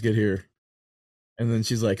baby animals get here? And then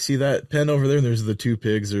she's like, see that pen over there? And there's the 2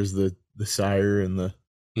 pigs. There's the sire and the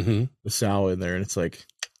sow in there, and it's like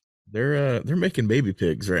they're making baby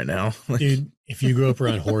pigs right now. Dude, if you grew up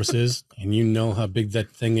around horses and you know how big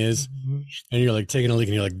that thing is, and you're like taking a look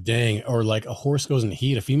and you're like, dang, or like a horse goes in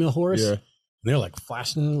heat, a female horse, and they're like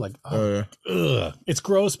flashing, like, ugh. It's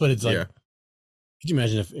gross, but it's like, could you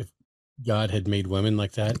imagine if God had made women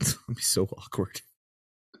like that? It'd be so awkward.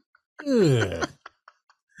 Ugh.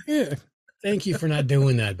 Yeah. Thank you for not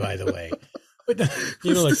doing that, by the way. But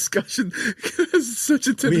discussion has such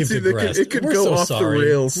a tendency that it could go off the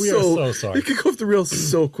rails. We are so sorry. It could go off the rails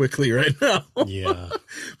so quickly right now. Yeah,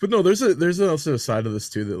 but no, there's also a side of this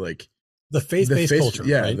too that like the faith-based culture.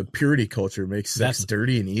 Yeah, right? The purity culture makes sex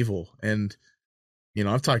dirty and evil, and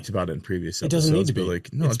I've talked about it in previous episodes. It doesn't need to be.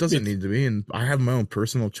 Like, no, it doesn't need to be, and I have my own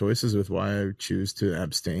personal choices with why I choose to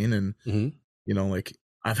abstain, and like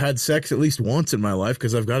I've had sex at least once in my life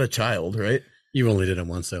because I've got a child, right? You only did it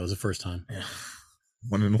once, though. It was the first time. Yeah.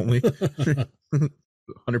 One and only.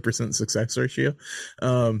 100% success ratio.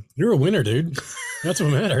 You're a winner, dude. That's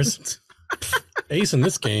what matters. Ace in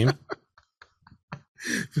this game.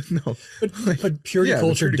 No. But purity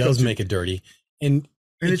culture does make it dirty. And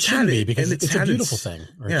it should be, because it's a beautiful thing.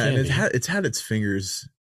 And it's had its fingers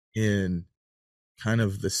in kind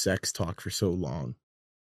of the sex talk for so long.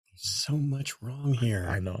 So much wrong here.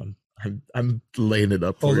 I know. I'm laying it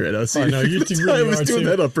up for it. I know you really I was doing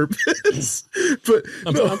that on purpose. But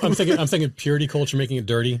I'm thinking purity culture making it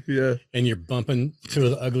dirty. Yeah, and you're bumping 2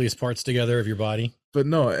 of the ugliest parts together of your body. But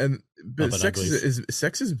no, but sex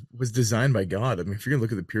was designed by God. I mean, if you're gonna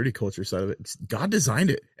look at the purity culture side of it, God designed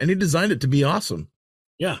it, and He designed it to be awesome.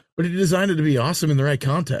 Yeah, but He designed it to be awesome in the right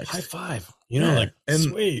context. High five,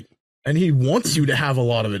 sweet. And He wants you to have a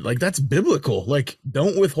lot of it. Like, that's biblical. Like,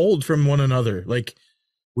 don't withhold from one another. Like,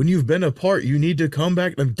 when you've been apart, you need to come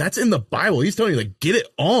back. Like, that's in the Bible. He's telling you, like, get it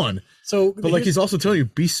on. So, but like, He's also telling you,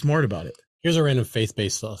 be smart about it. Here's a random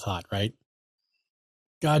faith-based thought, right?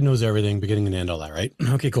 God knows everything, beginning and end, all that, right?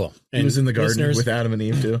 Okay, cool. And He was in the garden with Adam and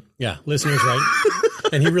Eve too. Yeah, listeners, right?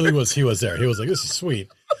 And he really was. He was there. He was like, this is sweet.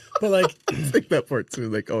 But like, I think that part too.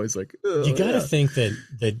 Like, always like, you got to think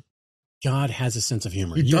that God has a sense of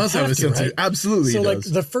humor. He does have a sense of humor. Absolutely. So like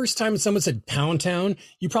the first time someone said Pound Town,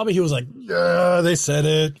 he was like, yeah, they said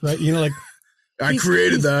it, right? Like, I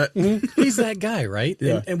created that. He's that guy, right?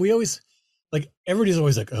 Yeah. And we always, like, everybody's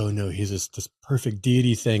always like, oh no, he's this perfect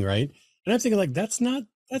deity thing, right? And I'm thinking, like, that's not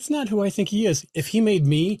who I think he is. If he made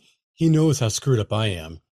me, he knows how screwed up I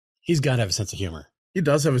am. He's got to have a sense of humor. He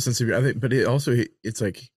does have a sense of humor. I think, but it's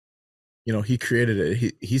like, he created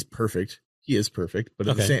it. He's perfect. He is perfect, but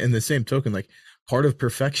in the same token, like, part of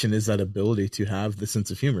perfection is that ability to have the sense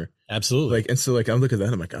of humor. Absolutely. Like, and so like I look at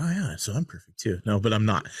that, I'm like, oh yeah, so I'm perfect too. No, but I'm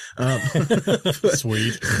not.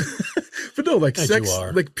 Sweet. But no, like, sex,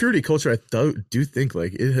 like purity culture, I do think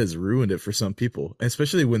like it has ruined it for some people,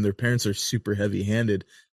 especially when their parents are super heavy handed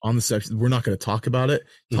on the sex. We're not going to talk about it.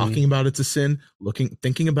 Talking about it's a sin.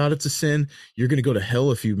 Thinking about it's a sin. You're going to go to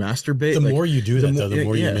hell if you masturbate. The more you do that, the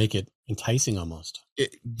more yeah. you make it enticing almost.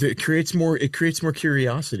 It creates more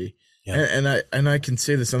curiosity. Yeah. And I can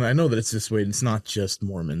say this, and I know that it's this way, and it's not just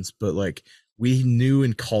Mormons, but like we knew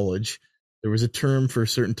in college, there was a term for a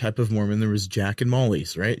certain type of Mormon. There was Jack and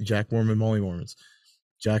Molly's, right? Jack Mormon, Molly Mormons.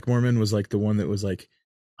 Jack Mormon was like the one that was like,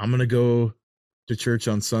 I'm going to go to church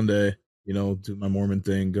on Sunday, you know, do my Mormon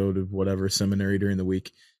thing, go to whatever seminary during the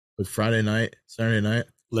week. But Friday night, Saturday night,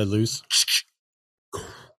 let loose. I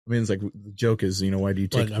mean, it's like the joke is, you know, why do you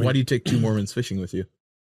take two Mormons fishing with you?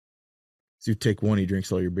 So you take one, he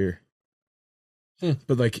drinks all your beer.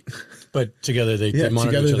 But together they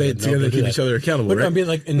monitor each other. Together they keep each other accountable. But right? I mean,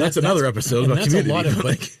 like, and that's another episode about community. A lot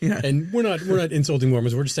of, and we're not insulting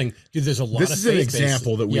Mormons. We're just saying, dude, there's a lot. This is an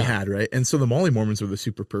example that we had, right? And so the Molly Mormons were the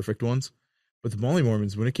super perfect ones, but the Molly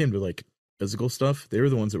Mormons, when it came to like physical stuff, they were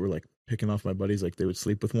the ones that were like picking off my buddies. Like they would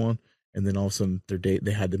sleep with one, and then all of a sudden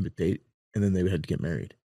they had them date, and then they had to get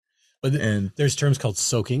married. But there's terms called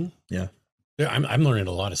soaking. Yeah, I'm learning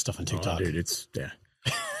a lot of stuff on TikTok. Oh, dude, it's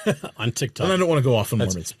on TikTok. And I don't want to go off on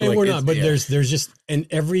Mormons. And like, we're not, but there's just, and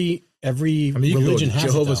every religion has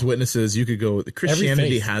Jehovah's Witnesses. You could go,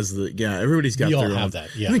 Christianity has everybody's got their own. Have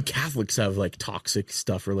that. Yeah. I think Catholics have like toxic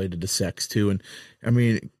stuff related to sex too. And I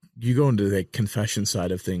mean, you go into the confession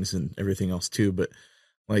side of things and everything else too, but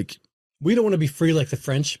like, we don't want to be free like the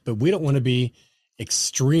French, but we don't want to be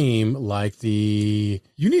extreme like the.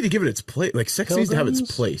 You need to give it its place. Like sex needs to have its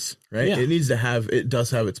place, right? Yeah. It does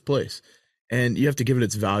have its place. And you have to give it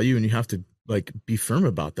its value, and you have to like be firm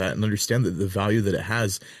about that and understand that the value that it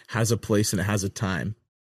has a place and it has a time.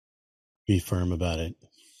 Be firm about it.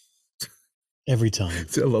 Every time.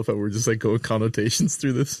 I love how we're just like going connotations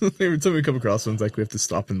through this. Every time we come across one, it's like we have to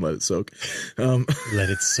stop and let it soak. Let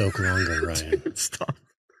it soak longer, Ryan. Stop.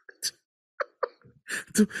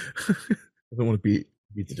 I don't want to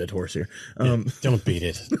beat the dead horse here. Don't beat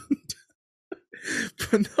it.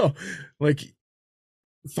 But no, like,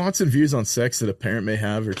 thoughts and views on sex that a parent may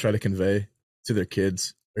have or try to convey to their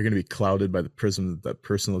kids are going to be clouded by the prism of that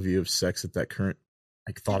personal view of sex at that current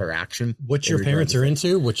like thought or action. What your parents are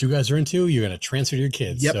into, what you guys are into, you're going to transfer to your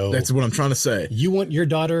kids. Yep, so that's what I'm trying to say. You want your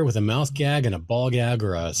daughter with a mouth gag and a ball gag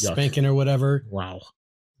or a spanking or whatever. Wow.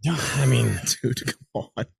 I mean, dude, come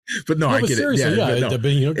on. But no, I get it. Yeah,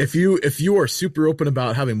 no. If you are super open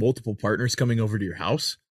about having multiple partners coming over to your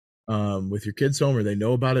house, with your kids home, or they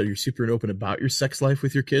know about it, or you're super open about your sex life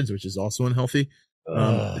with your kids, which is also unhealthy,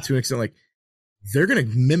 to an extent, like they're going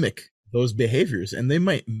to mimic those behaviors and they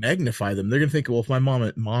might magnify them. They're going to think, well, if my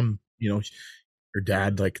mom, you know, or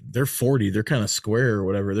dad, like they're 40, they're kind of square or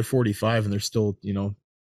whatever. They're 45 and they're still, you know,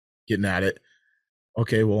 getting at it.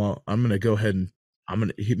 Okay, well, I'm going to go ahead and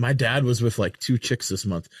my dad was with like 2 chicks this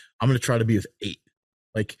month. I'm going to try to be with 8.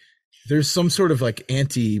 Like, there's some sort of like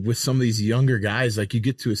anti with some of these younger guys. Like you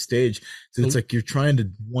get to a stage, so it's like you're trying to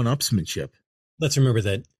one-upsmanship. Let's remember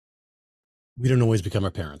that we don't always become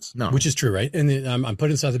our parents, which is true, right? And I'm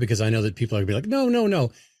putting this out there because I know that people are gonna be like,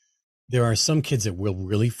 no. There are some kids that will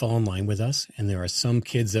really fall in line with us, and there are some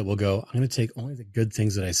kids that will go, I'm going to take only the good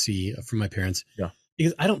things that I see from my parents. Yeah,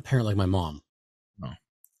 because I don't parent like my mom. No,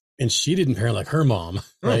 and she didn't parent like her mom.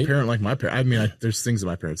 Right? I don't parent like my parents. I mean, there's things that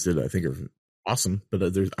my parents did that I think are awesome, but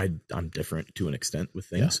I'm different to an extent with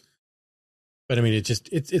things. Yeah. But I mean,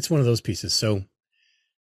 it's one of those pieces. So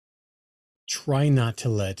try not to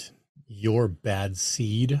let your bad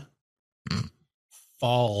seed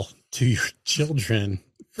fall to your children.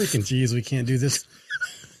 Freaking geez, we can't do this.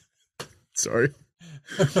 Sorry.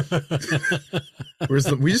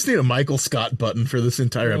 We just need a Michael Scott button for this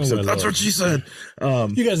entire episode. That's what she said.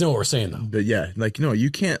 You guys know what we're saying, though. But yeah, like, no,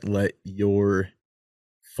 you can't let your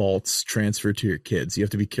faults transfer to your kids. You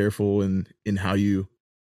have to be careful in how you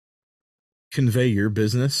convey your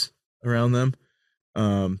business around them.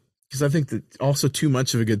 Because I think that also too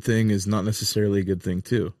much of a good thing is not necessarily a good thing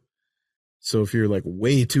too. So if you're like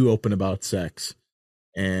way too open about sex,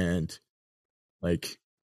 and like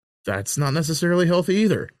that's not necessarily healthy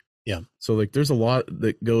either. Yeah. So like there's a lot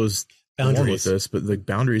that goes along with this, but the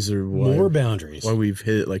boundaries are more boundaries. Why we've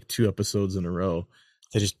hit it like 2 episodes in a row.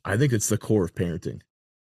 I think it's the core of parenting.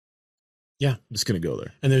 Yeah. I'm just going to go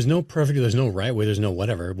there. And there's no right way. There's no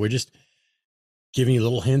whatever. We're just giving you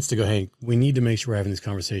little hints to go, hey, we need to make sure we're having these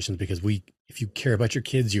conversations because if you care about your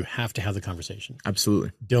kids, you have to have the conversation.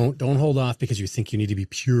 Absolutely. Don't hold off because you think you need to be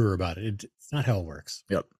pure about it. It's not how it works.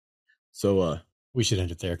 Yep. So, we should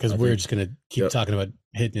end it there because we're just going to keep talking about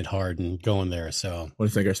hitting it hard and going there. So what do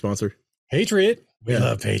you think our sponsor? Patriot. We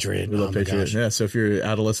love Patriot. We love Patriot. Yeah. So if your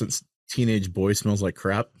adolescent teenage boy smells like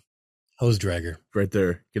crap, Hose dragger. Right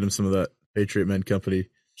there. Get him some of that Patriot Men Company.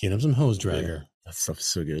 Get him some hose dragger. Yeah, that stuff is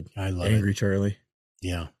so good. I love it. Angry Charlie.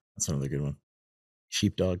 Yeah. That's another good one.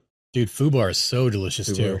 Sheepdog. Dude, Fubar is so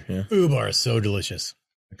delicious too. Yeah. Fubar is so delicious.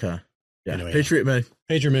 Okay. Yeah. Anyway, Patriot Man.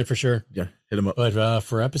 Patriot Man for sure. Yeah. Hit him up. But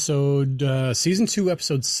for season 2,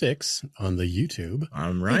 episode 6 on the YouTube.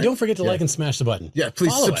 I'm right. Hey, don't forget to like and smash the button. Yeah.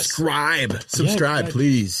 Please Follow subscribe. us. Subscribe,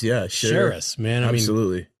 please. Yeah. Share us, man.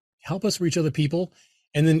 Absolutely. Help us reach other people.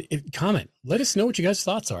 And then comment. Let us know what you guys'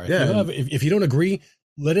 thoughts are. If you don't agree,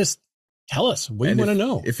 tell us. We want to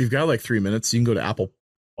know. If you've got like 3 minutes, you can go to Apple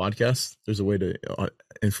Podcasts. There's a way to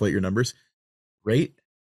inflate your numbers. Rate,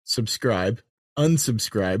 subscribe,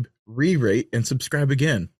 unsubscribe, re-rate, and subscribe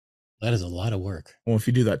again. That is a lot of work. Well, if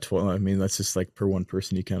you do that 12, I mean, that's just like per one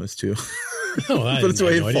person you count as 2. No, but it's a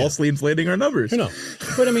way of falsely inflating our numbers. No,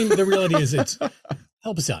 but I mean, the reality is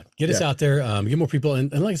help us out. Get us out there. Get more people.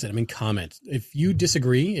 And like I said, I mean, comment. If you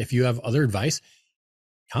disagree, if you have other advice,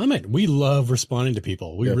 comment. We love responding to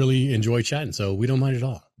people. We really enjoy chatting, so we don't mind at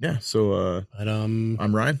all. Yeah. So, but I'm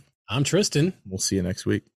Ryan. I'm Tristan. We'll see you next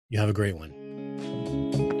week. You have a great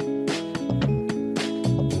one.